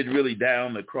 Jesus didn't really die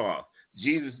on the cross.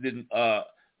 Jesus didn't,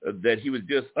 that he was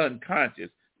just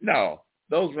unconscious. No,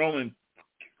 those Roman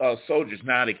soldiers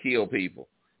know how to kill people.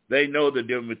 They know the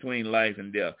difference between life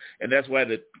and death. And that's why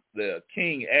the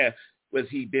king asked, was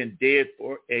he been dead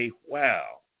for a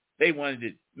while? They wanted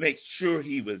to make sure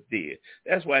he was dead.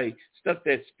 That's why he stuck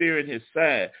that spear in his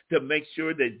side, to make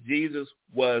sure that Jesus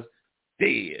was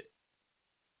dead.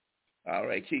 All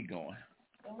right, keep going.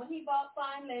 And when he bought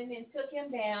fine linen and took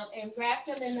him down and wrapped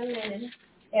him in the linen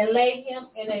and laid him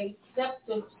in a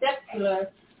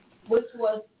sepulchre which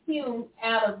was hewn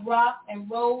out of rock, and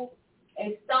rolled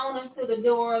a stone into the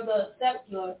door of the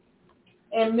sepulchre.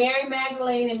 And Mary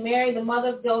Magdalene and Mary, the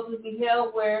mother of Joseph,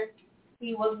 beheld where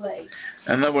he was laid.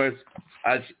 In other words,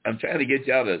 I'm trying to get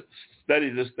y'all to study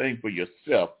this thing for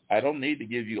yourself. I don't need to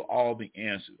give you all the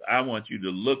answers. I want you to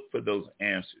look for those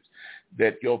answers.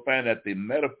 That you'll find that the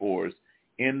metaphors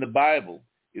in the Bible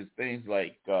is things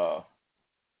like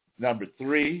number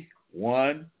 3,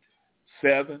 1,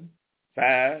 7,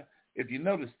 5. If you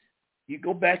notice, you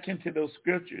go back into those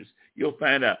scriptures, you'll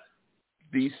find out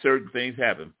these certain things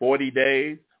happen. 40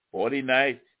 days, 40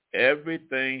 nights,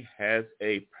 everything has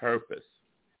a purpose.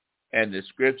 And the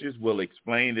scriptures will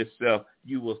explain itself.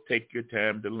 You will take your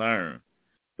time to learn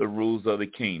the rules of the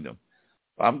kingdom.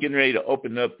 I'm getting ready to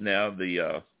open up now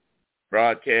the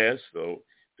broadcast. So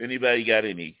if anybody got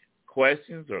any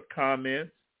questions or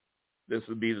comments, this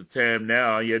will be the time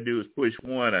now. All you have to do is push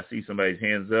 1. I see somebody's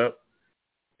hands up.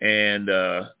 And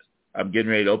I'm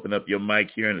getting ready to open up your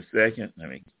mic here in a second. Let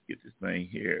me get this thing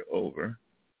here over.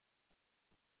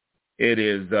 It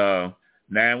is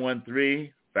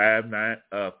 913-596.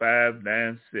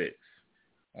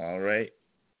 All right.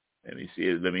 Let me see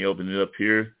it. Let me open it up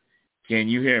here. Can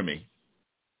you hear me?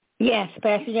 Yes,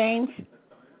 Pastor James.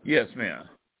 Yes, ma'am.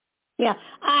 Yeah,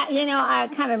 I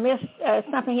kind of missed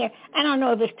something here. I don't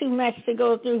know if it's too much to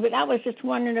go through, but I was just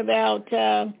wondering about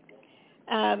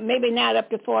maybe not up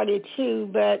to 42,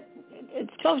 but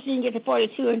it's close you can get to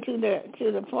 42 and to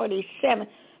the 47,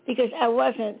 because I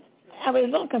was a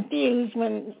little confused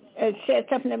when it said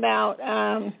something about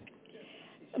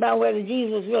whether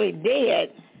Jesus was really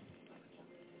dead.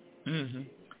 Mm-hmm.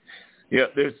 Yeah,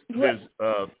 there's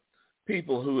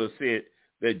people who have said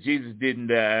that Jesus didn't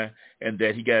die and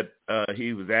that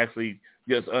he was actually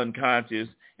just unconscious,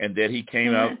 and that he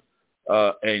came out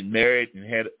and married and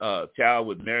had a child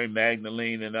with Mary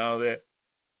Magdalene and all that.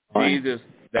 Jesus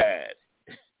died.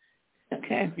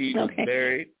 Okay. He was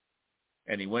buried,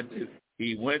 and he went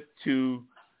to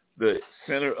the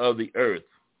center of the earth,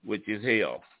 which is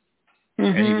hell.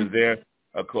 Mm-hmm. And he was there,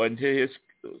 according to his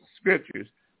scriptures,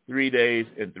 3 days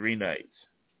and 3 nights.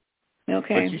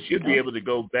 Okay. But you should be able to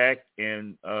go back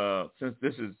and, since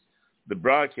this is the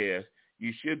broadcast,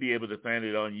 you should be able to find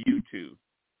it on YouTube.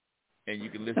 and you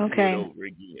can listen to it over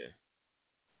again.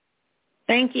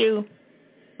 Thank you.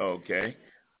 Okay.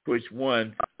 Push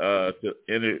 1 to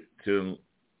enter to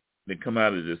come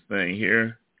out of this thing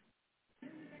here.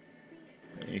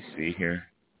 Let me see here,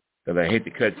 because I hate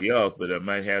to cut you off, but you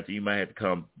might have to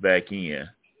come back in.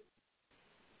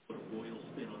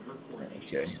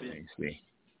 Okay, let me see.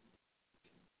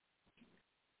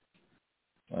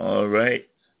 All right.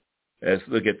 Let's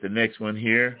look at the next one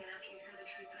here.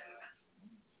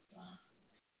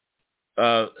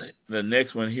 The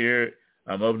next one here,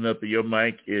 I'm opening up your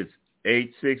mic. It's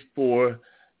 864-982.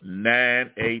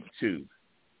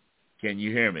 Can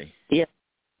you hear me? Yes.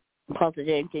 Pastor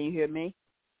James, can you hear me?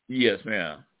 Yes,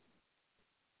 ma'am.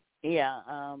 Yeah.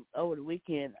 Over the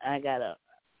weekend, I got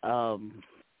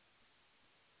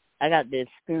the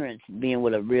experience being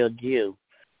with a real Jew,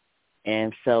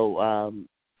 and so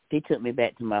he took me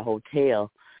back to my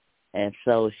hotel, and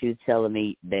so she was telling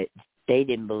me that they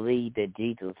didn't believe that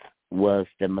Jesus was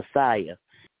the Messiah,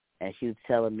 and she was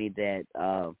telling me that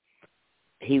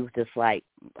he was just like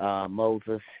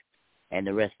Moses and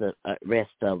the rest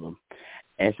of them.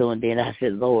 And so, and then I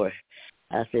said, Lord,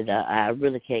 I said, I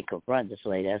really can't confront this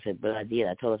lady. I said, but I did.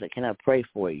 I told her, I said, can I pray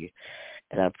for you?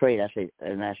 And I prayed. I said,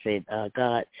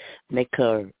 God, make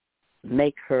her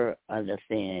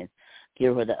understand,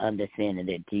 give her the understanding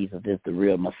that Jesus is the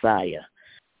real Messiah,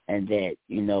 and that,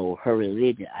 her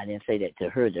religion, I didn't say that to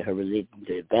her, that her religion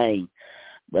is vain,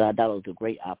 but I thought it was a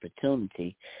great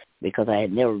opportunity because I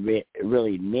had never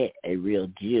really met a real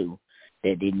Jew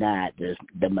that denied the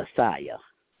Messiah.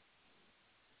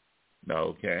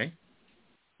 Okay.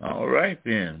 All right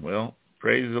then. Well,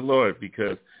 praise the Lord,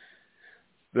 because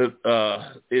it's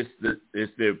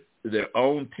their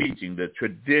own teaching, the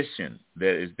tradition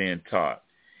that is being taught,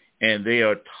 and they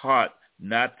are taught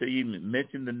not to even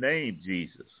mention the name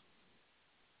Jesus,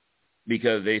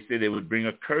 because they said it would bring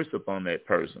a curse upon that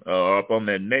person or upon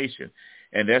that nation,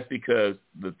 and that's because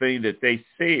the thing that they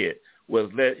said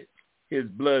was, let his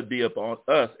blood be upon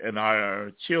us and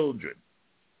our children.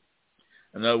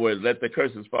 In other words, let the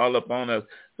curses fall upon us,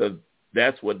 because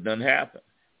that's what done happen.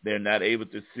 They're not able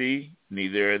to see,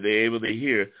 neither are they able to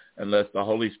hear, unless the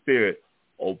Holy Spirit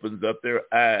opens up their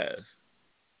eyes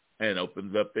and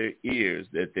opens up their ears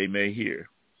that they may hear.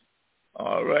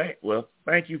 All right. Well,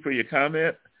 thank you for your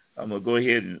comment. I'm going to go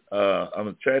ahead and I'm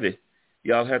going to try to,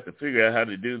 y'all have to figure out how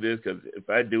to do this, because if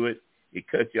I do it, it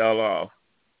cuts y'all off.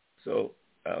 So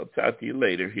I'll talk to you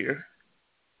later here.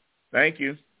 Thank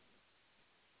you.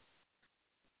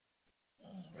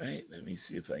 All right. Let me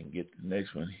see if I can get the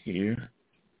next one here.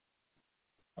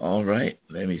 All right.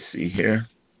 Let me see here.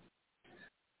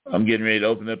 I'm getting ready to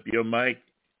open up your mic.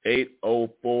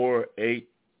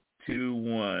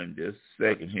 804-821. Just a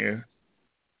second here.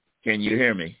 Can you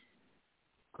hear me?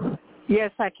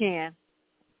 Yes, I can.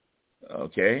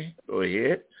 Okay. Go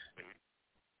ahead.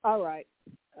 All right.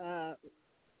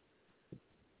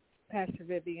 Pastor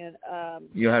Vivian.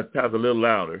 You'll have to talk a little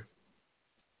louder.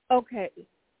 Okay.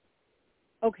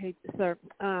 Okay, sir.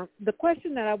 The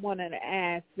question that I wanted to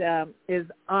ask is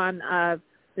on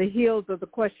the heels of the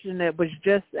question that was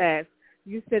just asked.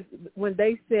 You said when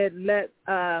they said, let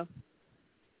the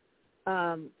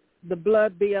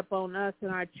blood be upon us and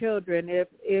our children, if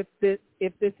this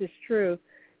is true,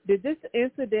 did this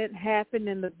incident happen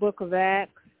in the book of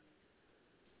Acts?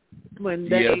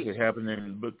 Yes, it happened in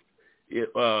the book.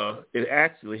 It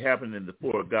actually happened in the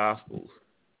 4 Gospels.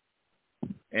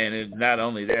 And it's not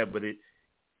only that, but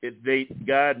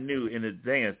God knew in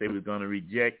advance they were going to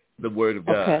reject the word of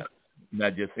God. Okay.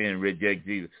 Not just saying reject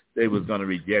Jesus. They was going to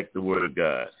reject the word of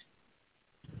God.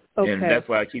 Okay. And that's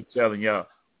why I keep telling y'all,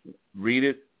 read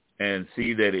it and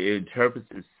see that it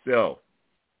interprets itself.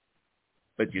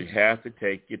 But you have to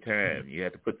take your time. You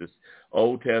have to put this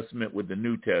Old Testament with the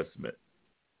New Testament.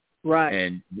 Right.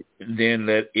 And then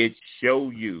let it show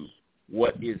you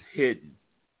what is hidden,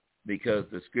 because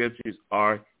the scriptures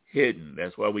are hidden.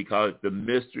 That's why we call it the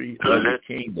mystery of the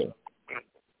kingdom.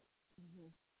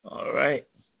 All right.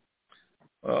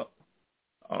 Well,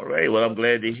 all right. Well, I'm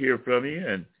glad to hear from you,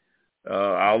 and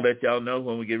I'll let y'all know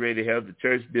when we get ready to have the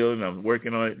church building. I'm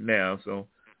working on it now, so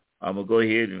I'm going to go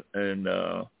ahead and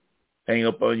hang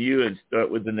up on you and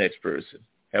start with the next person.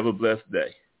 Have a blessed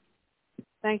day.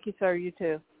 Thank you, sir. You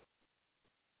too.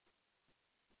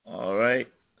 All right.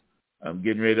 I'm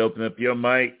getting ready to open up your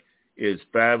mic. It's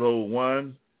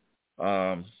 501-208.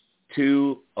 Can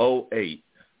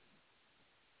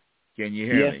you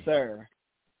hear me? Yes, sir.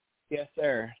 Yes,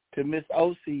 sir. To Miss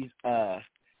Osie's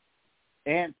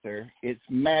answer, it's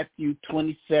Matthew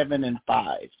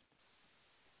 27:5.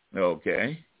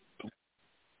 Okay.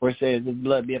 Where it says, "His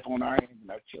blood be upon our hands and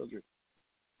our children."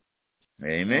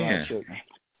 Amen.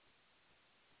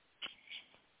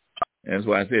 That's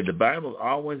why I said the Bible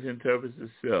always interprets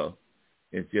itself.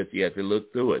 It's just you have to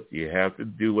look through it. You have to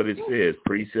do what it says,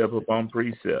 precept upon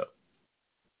precept.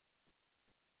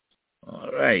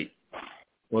 All right.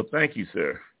 Well, thank you,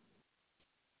 sir.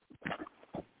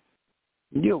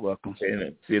 You're welcome. Okay,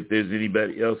 let's see if there's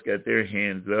anybody else got their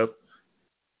hands up.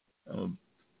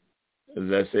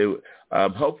 As I say,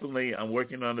 hopefully I'm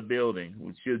working on the building,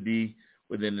 which should be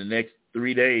within the next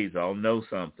 3 days. I'll know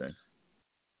something.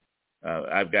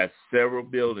 I've got several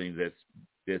buildings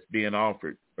that's being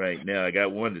offered right now. I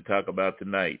got one to talk about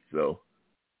tonight. So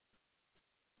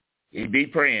be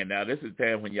praying. Now, this is the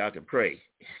time when y'all can pray.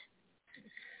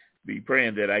 Be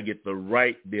praying that I get the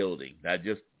right building, not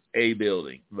just a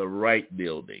building, the right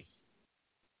building.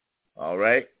 All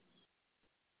right?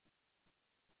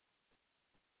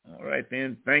 All right,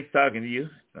 then. Thanks talking to you.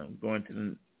 I'm going to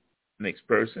the next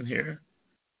person here.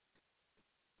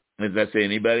 As I say,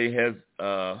 anybody has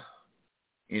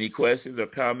any questions or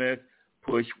comments,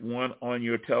 push 1 on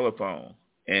your telephone,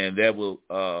 and that will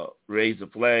raise a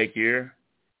flag here,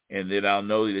 and then I'll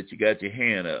know that you got your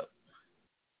hand up.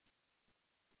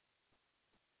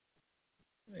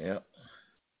 Yep.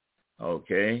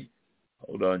 Okay.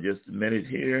 Hold on just a minute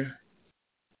here.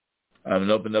 I'm going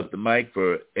to open up the mic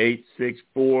for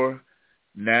 864-982.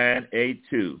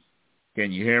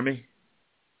 Can you hear me?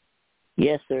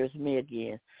 Yes, sir. It's me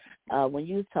again. When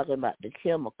you were talking about the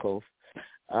chemicals,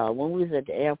 when we was at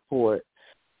the airport,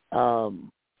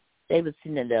 they were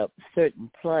sending up certain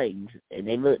planes, and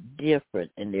they looked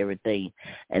different and everything,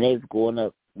 and they was going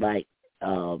up like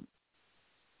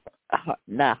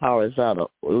not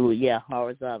horizontal. Ooh, yeah,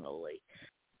 horizontally.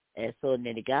 And so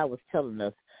then the guy was telling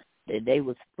us that they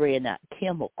were spraying out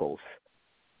chemicals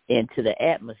into the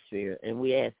atmosphere, and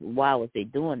we asked why was they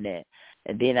doing that.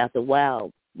 And then after a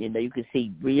while, you know, you could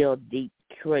see real deep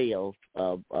trails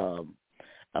of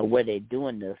where they're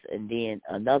doing this, and then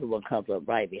another one comes up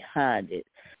right behind it,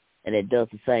 and it does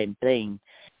the same thing.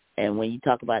 And when you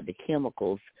talk about the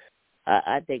chemicals,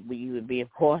 I think we even being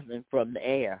poisoned from the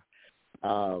air,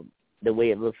 the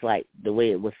way it looks like, the way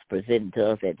it was presented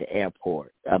to us at the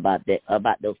airport about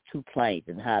those 2 planes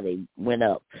and how they went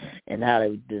up and how they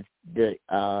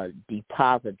were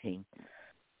depositing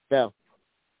stuff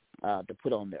to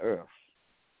put on the earth.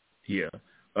 Yeah.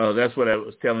 That's what I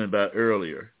was telling about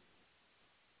earlier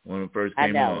when we first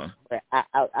came on. But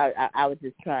I was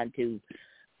just trying to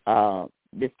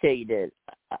just tell you that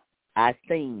I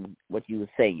seen what you were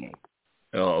saying.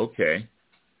 Oh, okay.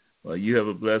 Well, you have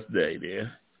a blessed day,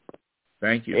 dear.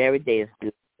 Thank you. Every day is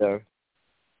good, sir.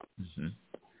 Mm-hmm.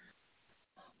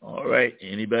 All right.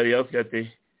 Anybody else got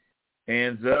their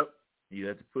hands up? You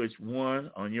have to push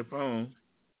 1 on your phone.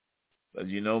 But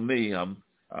you know me, I'm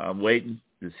waiting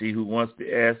to see who wants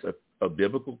to ask a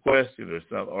biblical question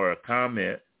or a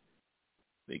comment,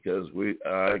 because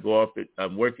I go off it.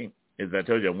 I'm working, as I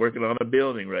told you, I'm working on a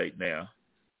building right now.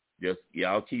 Just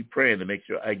y'all keep praying to make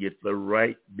sure I get the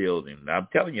right building. Now, I'm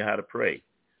telling you how to pray.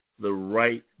 The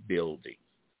right building.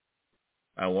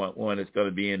 I want one that's going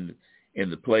to be in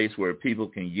the place where people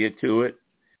can get to it.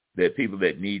 That people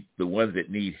that need, the ones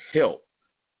that need help,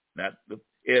 not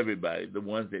everybody, the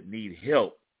ones that need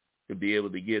help to be able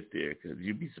to get there. Because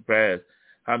you'd be surprised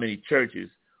how many churches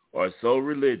are so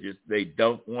religious they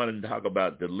don't want to talk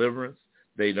about deliverance.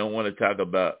 They don't want to talk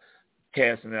about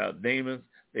casting out demons.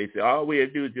 They say all we have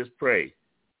to do is just pray.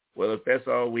 Well, if that's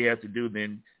all we have to do,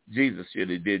 then Jesus should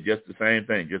have did just the same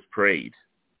thing, just prayed.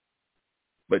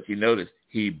 But you notice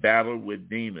he battled with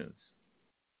demons.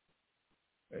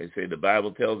 They say the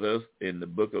Bible tells us in the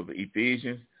book of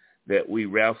Ephesians that we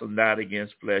wrestle not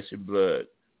against flesh and blood.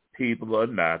 People are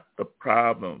not the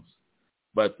problems,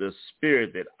 but the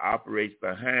spirit that operates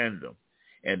behind them.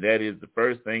 And that is, the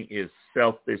first thing is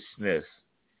selfishness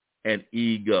and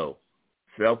ego.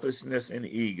 Selfishness and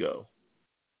ego.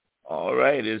 All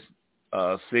right, it's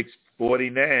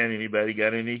 6:49. Anybody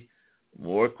got any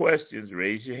more questions?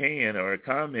 Raise your hand or a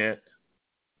comment.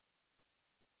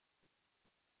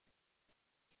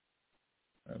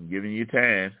 I'm giving you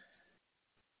time.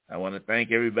 I want to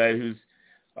thank everybody who's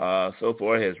so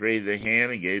far has raised their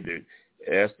hand and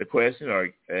asked the question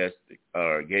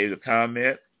or gave a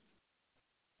comment.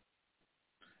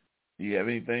 Do you have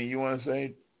anything you want to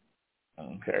say?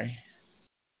 Okay.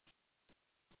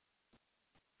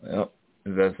 Well,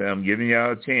 as I said, I'm giving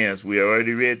y'all a chance. We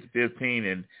already read the 15,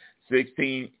 and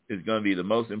 16 is going to be the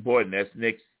most important. That's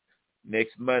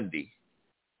next Monday,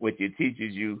 which it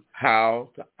teaches you how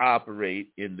to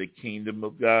operate in the kingdom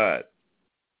of God.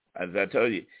 As I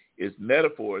told you, it's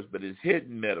metaphors, but it's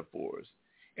hidden metaphors.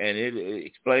 And it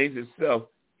explains itself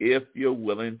if you're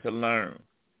willing to learn.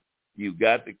 You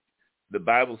got the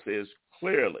Bible says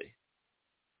clearly,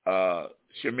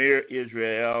 Shemir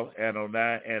Israel,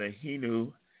 Adonai,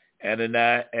 Anahinu,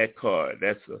 Adonai Echad.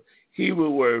 That's a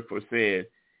Hebrew word for saying,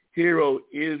 hear, O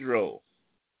Israel.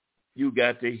 You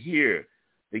got to hear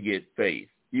to get faith.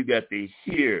 You got to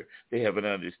hear to have an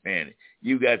understanding.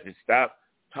 You got to stop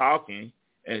talking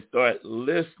and start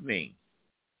listening.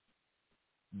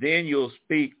 Then you'll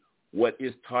speak what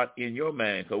is taught in your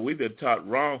mind. Because we've been taught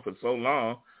wrong for so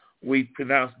long. We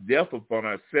pronounce death upon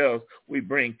ourselves. We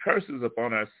bring curses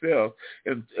upon ourselves.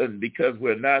 And because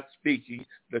we're not speaking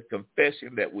the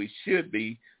confession that we should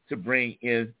be to bring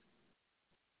in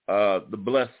the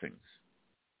blessings.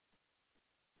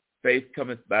 Faith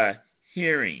cometh by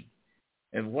hearing.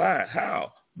 And why?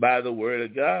 How? By the word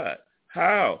of God.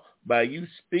 How? By you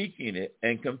speaking it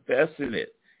and confessing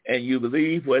it. And you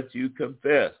believe what you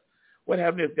confess. What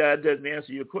happens if God doesn't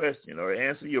answer your question or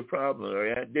answer your problem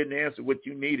or didn't answer what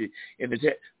you needed in the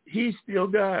text? He's still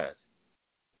God.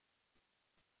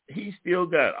 He's still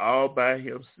God all by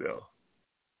himself.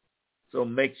 So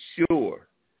make sure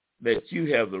that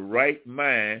you have the right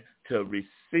mind to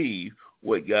receive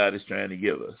what God is trying to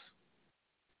give us.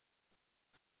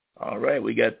 All right,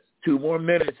 we got 2 more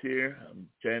minutes here. I'm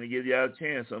trying to give y'all a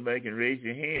chance. Somebody can raise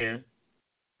your hand.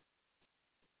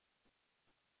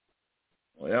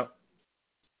 Well,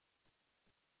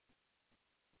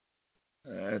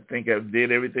 I think I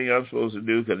did everything I'm supposed to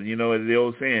do because, you know, as the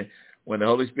old saying, when the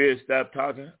Holy Spirit stopped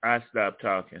talking, I stopped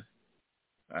talking.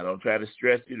 I don't try to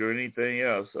stress it or anything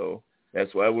else. So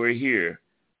that's why we're here,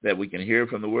 that we can hear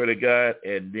from the Word of God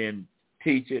and then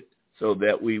teach it so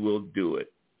that we will do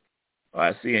it.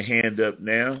 I see a hand up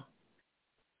now.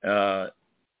 Let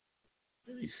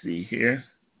me see here.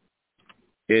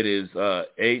 It is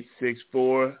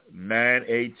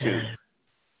 864-982.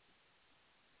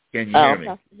 Can you hear me?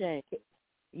 Pastor James.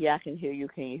 Yeah, I can hear you.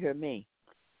 Can you hear me?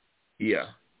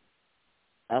 Yeah.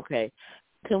 Okay.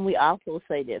 Can we also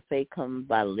say that faith comes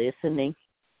by listening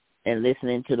and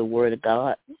listening to the Word of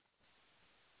God?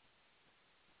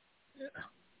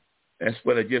 That's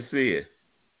what I just said.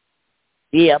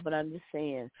 Yeah, but I'm just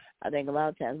saying, I think a lot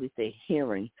of times we say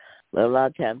hearing, but a lot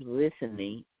of times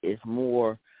listening is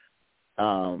more,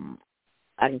 I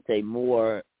can say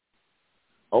more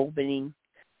opening.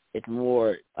 It's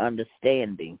more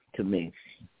understanding to me.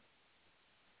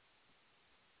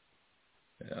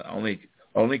 Only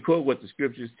quote what the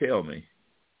scriptures tell me.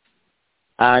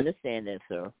 I understand that,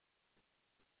 sir.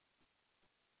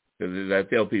 Because as I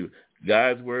tell people,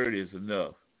 God's word is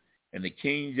enough. And the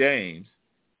King James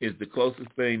is the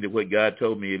closest thing to what God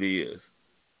told me it is.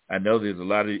 I know there's a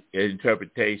lot of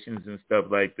interpretations and stuff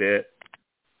like that,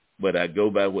 but I go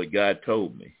by what God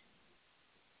told me.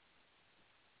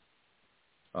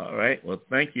 All right. Well,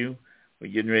 thank you.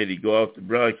 We're getting ready to go off the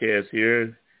broadcast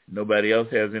here. Nobody else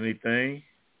has anything?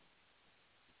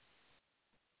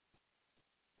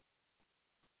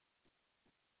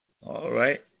 All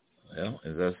right. Well,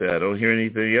 as I said, I don't hear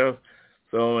anything else.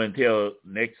 So until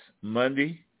next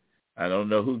Monday, I don't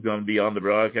know who's going to be on the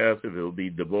broadcast, if it will be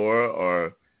Deborah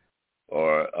or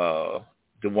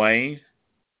Dwayne,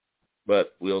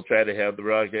 but we'll try to have the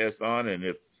broadcast on. And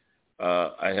if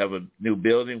I have a new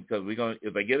building, because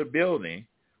if I get a building,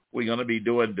 we're going to be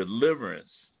doing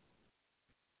deliverance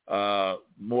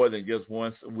more than just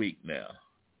once a week now.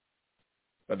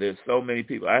 But there's so many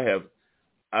people.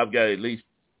 I've got at least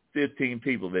 15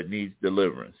 people that need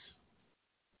deliverance.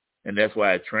 And that's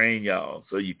why I train y'all,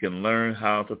 so you can learn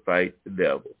how to fight the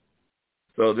devil.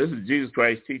 So this is Jesus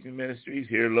Christ Teaching Ministries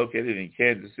here located in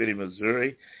Kansas City,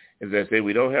 Missouri. As I say,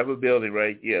 we don't have a building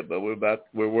right yet, but we're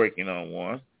working on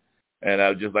one. And I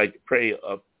would just like to pray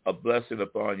a blessing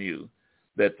upon you,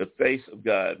 that the face of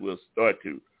God will start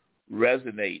to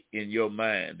resonate in your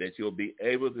mind, that you'll be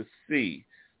able to see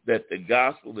that the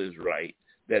gospel is right,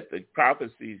 that the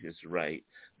prophecies is right,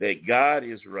 that God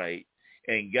is right,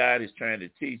 and God is trying to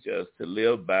teach us to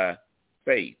live by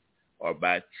faith or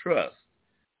by trust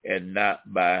and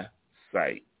not by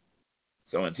sight.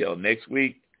 So until next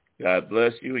week, God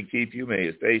bless you and keep you. May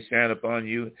his face shine upon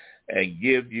you and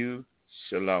give you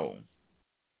shalom.